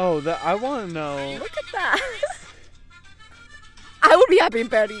 Oh, that I want to know. Look at that. I would be happy in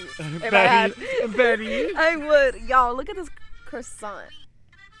Betty if I had. Betty. I would. Y'all, look at this croissant.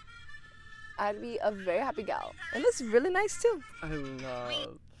 I'd be a very happy gal. It looks really nice, too. I love.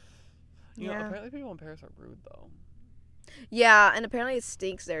 You know, Yeah. apparently people in Paris are rude though. Yeah, and apparently it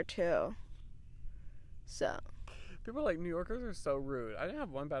stinks there, too. So. People are like New Yorkers are so rude. I didn't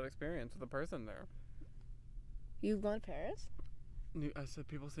have one bad experience with a person there. You've gone to Paris? I said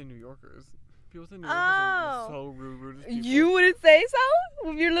people say New Yorkers. People say New Oh. Yorkers are so rude as people. You wouldn't say so?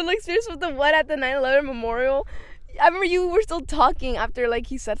 With your little experience with the one at the 9/11 memorial? I remember you were still talking after, like,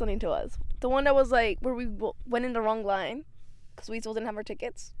 he said something to us. The one that was, like, where we went in the wrong line because we still didn't have our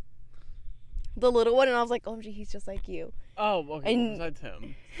tickets. The little one, and I was like, oh, gee, he's just like you. Oh, okay. And- Besides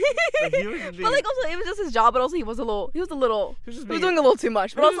him, but he was being, But, like, also, it was just his job, but also he was he was just he was being, doing a little too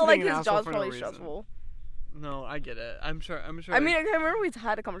much. But he was also, just like, being an his asshole job's for no probably reason. stressful. No, I get it. I'm sure. I mean, I remember we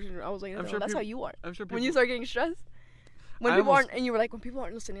had a conversation. I was like, I'm no, sure that's how peop- you are. I'm sure people. When you start getting stressed. When I people almost- aren't, and you were like, when people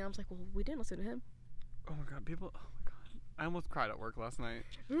aren't listening, I was like, well, we didn't listen to him. Oh my god, people. Oh my god, I almost cried at work last night.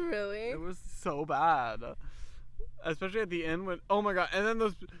 Really? It was so bad, especially at the end when. Oh my god, and then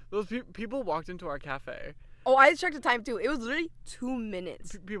those people walked into our cafe. Oh, I checked the time too. It was literally 2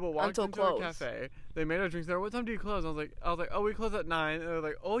 minutes. People walked Until into close. our cafe. They made our drinks there. What time do you close? I was like, oh, we close at 9. And they're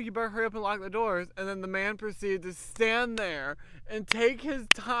like, oh, you better hurry up and lock the doors. And then the man proceeded to stand there and take his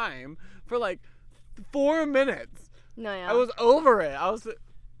time for like 4 minutes. No, yeah. I was over it. I was,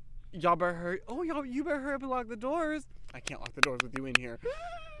 y'all better hurry. Oh, you better hurry up and lock the doors. I can't lock the doors with you in here.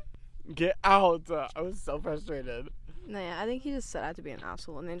 Get out. I was so frustrated. No, yeah. I think he just said I had to be an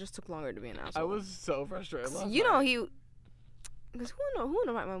asshole, and then it just took longer to be an asshole. I was so frustrated. last You know, night. because who in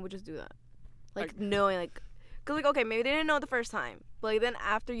the right mind would just do that? Like, knowing, like, because, like, okay, maybe they didn't know the first time, but, like, then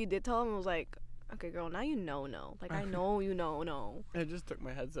after you did tell them, it was like, okay, girl, now you know. Like, I know you know. I just took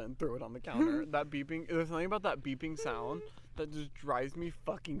my headset and threw it on the counter. That beeping, there's something about that beeping sound that just drives me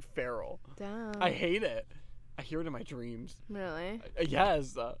fucking feral. Damn. I hate it. I hear it in my dreams. Really?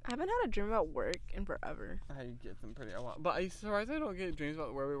 Yes. I haven't had a dream about work in forever. I get them pretty a lot. But I surprised I don't get dreams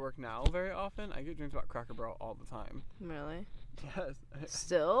about where we work now very often. I get dreams about Cracker Barrel all the time. Really? Yes.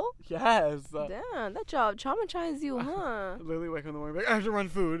 Still? Yes. Damn, that job traumatized you, huh? Literally wake up in the morning like, I have to run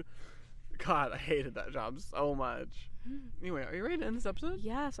food. God, I hated that job so much. Anyway, are you ready to end this episode?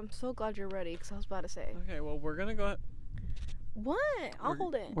 Yes, I'm so glad you're ready, because I was about to say. Okay, well, we're going to go... What? I'll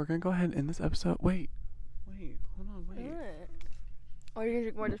hold it. We're going to go ahead and end this episode. Wait, hold on, wait. What? Or you're going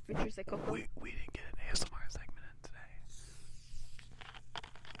to drink more of the Future Say Coco? We didn't get an ASMR segment in today.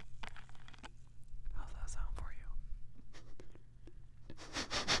 How's that sound for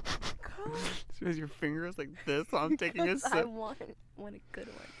you? She has your fingers like this while I'm taking a Because I sip. want a good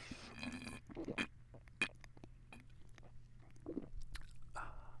one.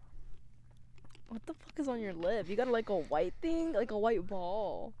 What the fuck is on your lip? You got like a white thing? Like a white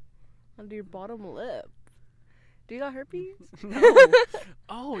ball under your bottom lip. Do you got herpes? No.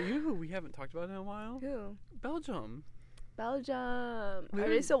 Oh, you know who we haven't talked about in a while? Who? Belgium. Belgium. Are We they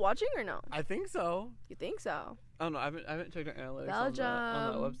didn't- still watching or no? I think so. You think so? I don't know. I haven't checked our analytics Belgium.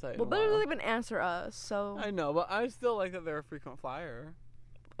 on that website. Well, in a better while. doesn't even answer us, so. I know, but I still like that they're a frequent flyer.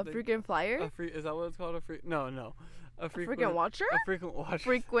 A freaking flyer? Is that what it's called? No. A Freaking watcher? A frequent watcher.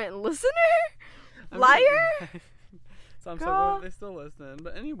 Frequent listener? I'm Flyer? So I'm so Girl. glad they still listen.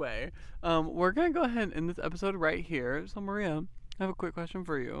 But anyway, we're gonna go ahead and end this episode right here. So Maria, I have a quick question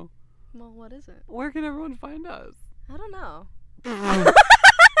for you. Well, what is it? Where can everyone find us? I don't know.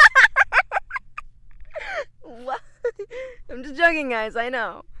 What? I'm just joking, guys. I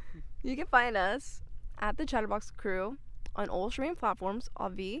know. You can find us at the Chatterbox Crew on all streaming platforms,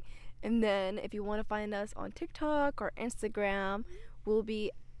 obvi. And then if you want to find us on TikTok or Instagram, we'll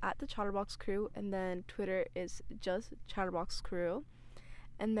be at the Chatterbox Crew. And then Twitter is just Chatterbox Crew.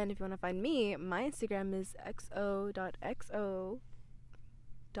 And then if you want to find me, my Instagram is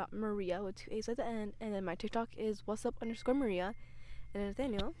xo.xo.maria with 2 A's at the end. And then my TikTok is whatsup_Maria. And then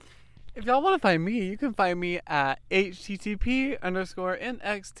Nathaniel. If y'all want to find me, you can find me at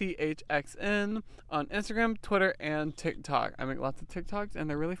http_nxthxn on Instagram, Twitter, and TikTok. I make lots of TikToks, and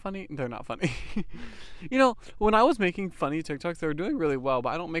they're really funny. They're not funny. You know, when I was making funny TikToks, they were doing really well,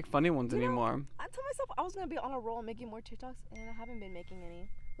 but I don't make funny ones anymore. I told myself I was going to be on a roll making more TikToks, and I haven't been making any.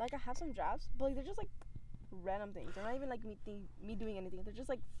 Like, I have some drafts, but like, they're just like random things. They're not even like me doing anything. They're just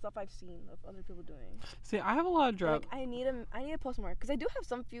like stuff I've seen of other people doing. See, I have a lot of drafts. Like, I need to post more because I do have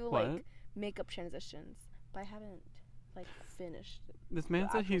some few What? like makeup transitions, but I haven't like finished. This man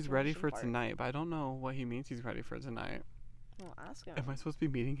said actual he's ready for part. tonight, but I don't know what he means he's ready for tonight. Well, ask him. Am I supposed to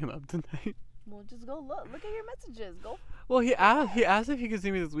be meeting him up tonight? Well, just go look at your messages. Go. Well, he asked if he could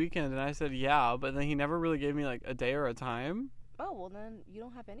see me this weekend, and I said yeah, but then he never really gave me like a day or a time. Oh, well then you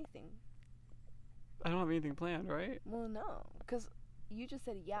don't have anything. I don't have anything planned, right? Well, no, because you just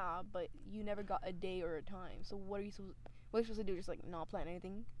said yeah, but you never got a day or a time. So what are you supposed to do? Just like not plan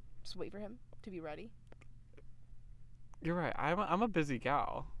anything? Just wait for him to be ready? You're right. I'm a busy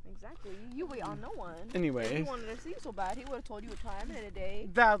gal. Exactly. You wait on no one. Anyway. If he wanted to see you so bad, he would have told you a time and a day.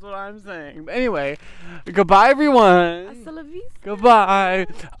 That's what I'm saying. But anyway, goodbye, everyone. Hasta la vista. Goodbye.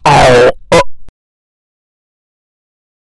 Oh.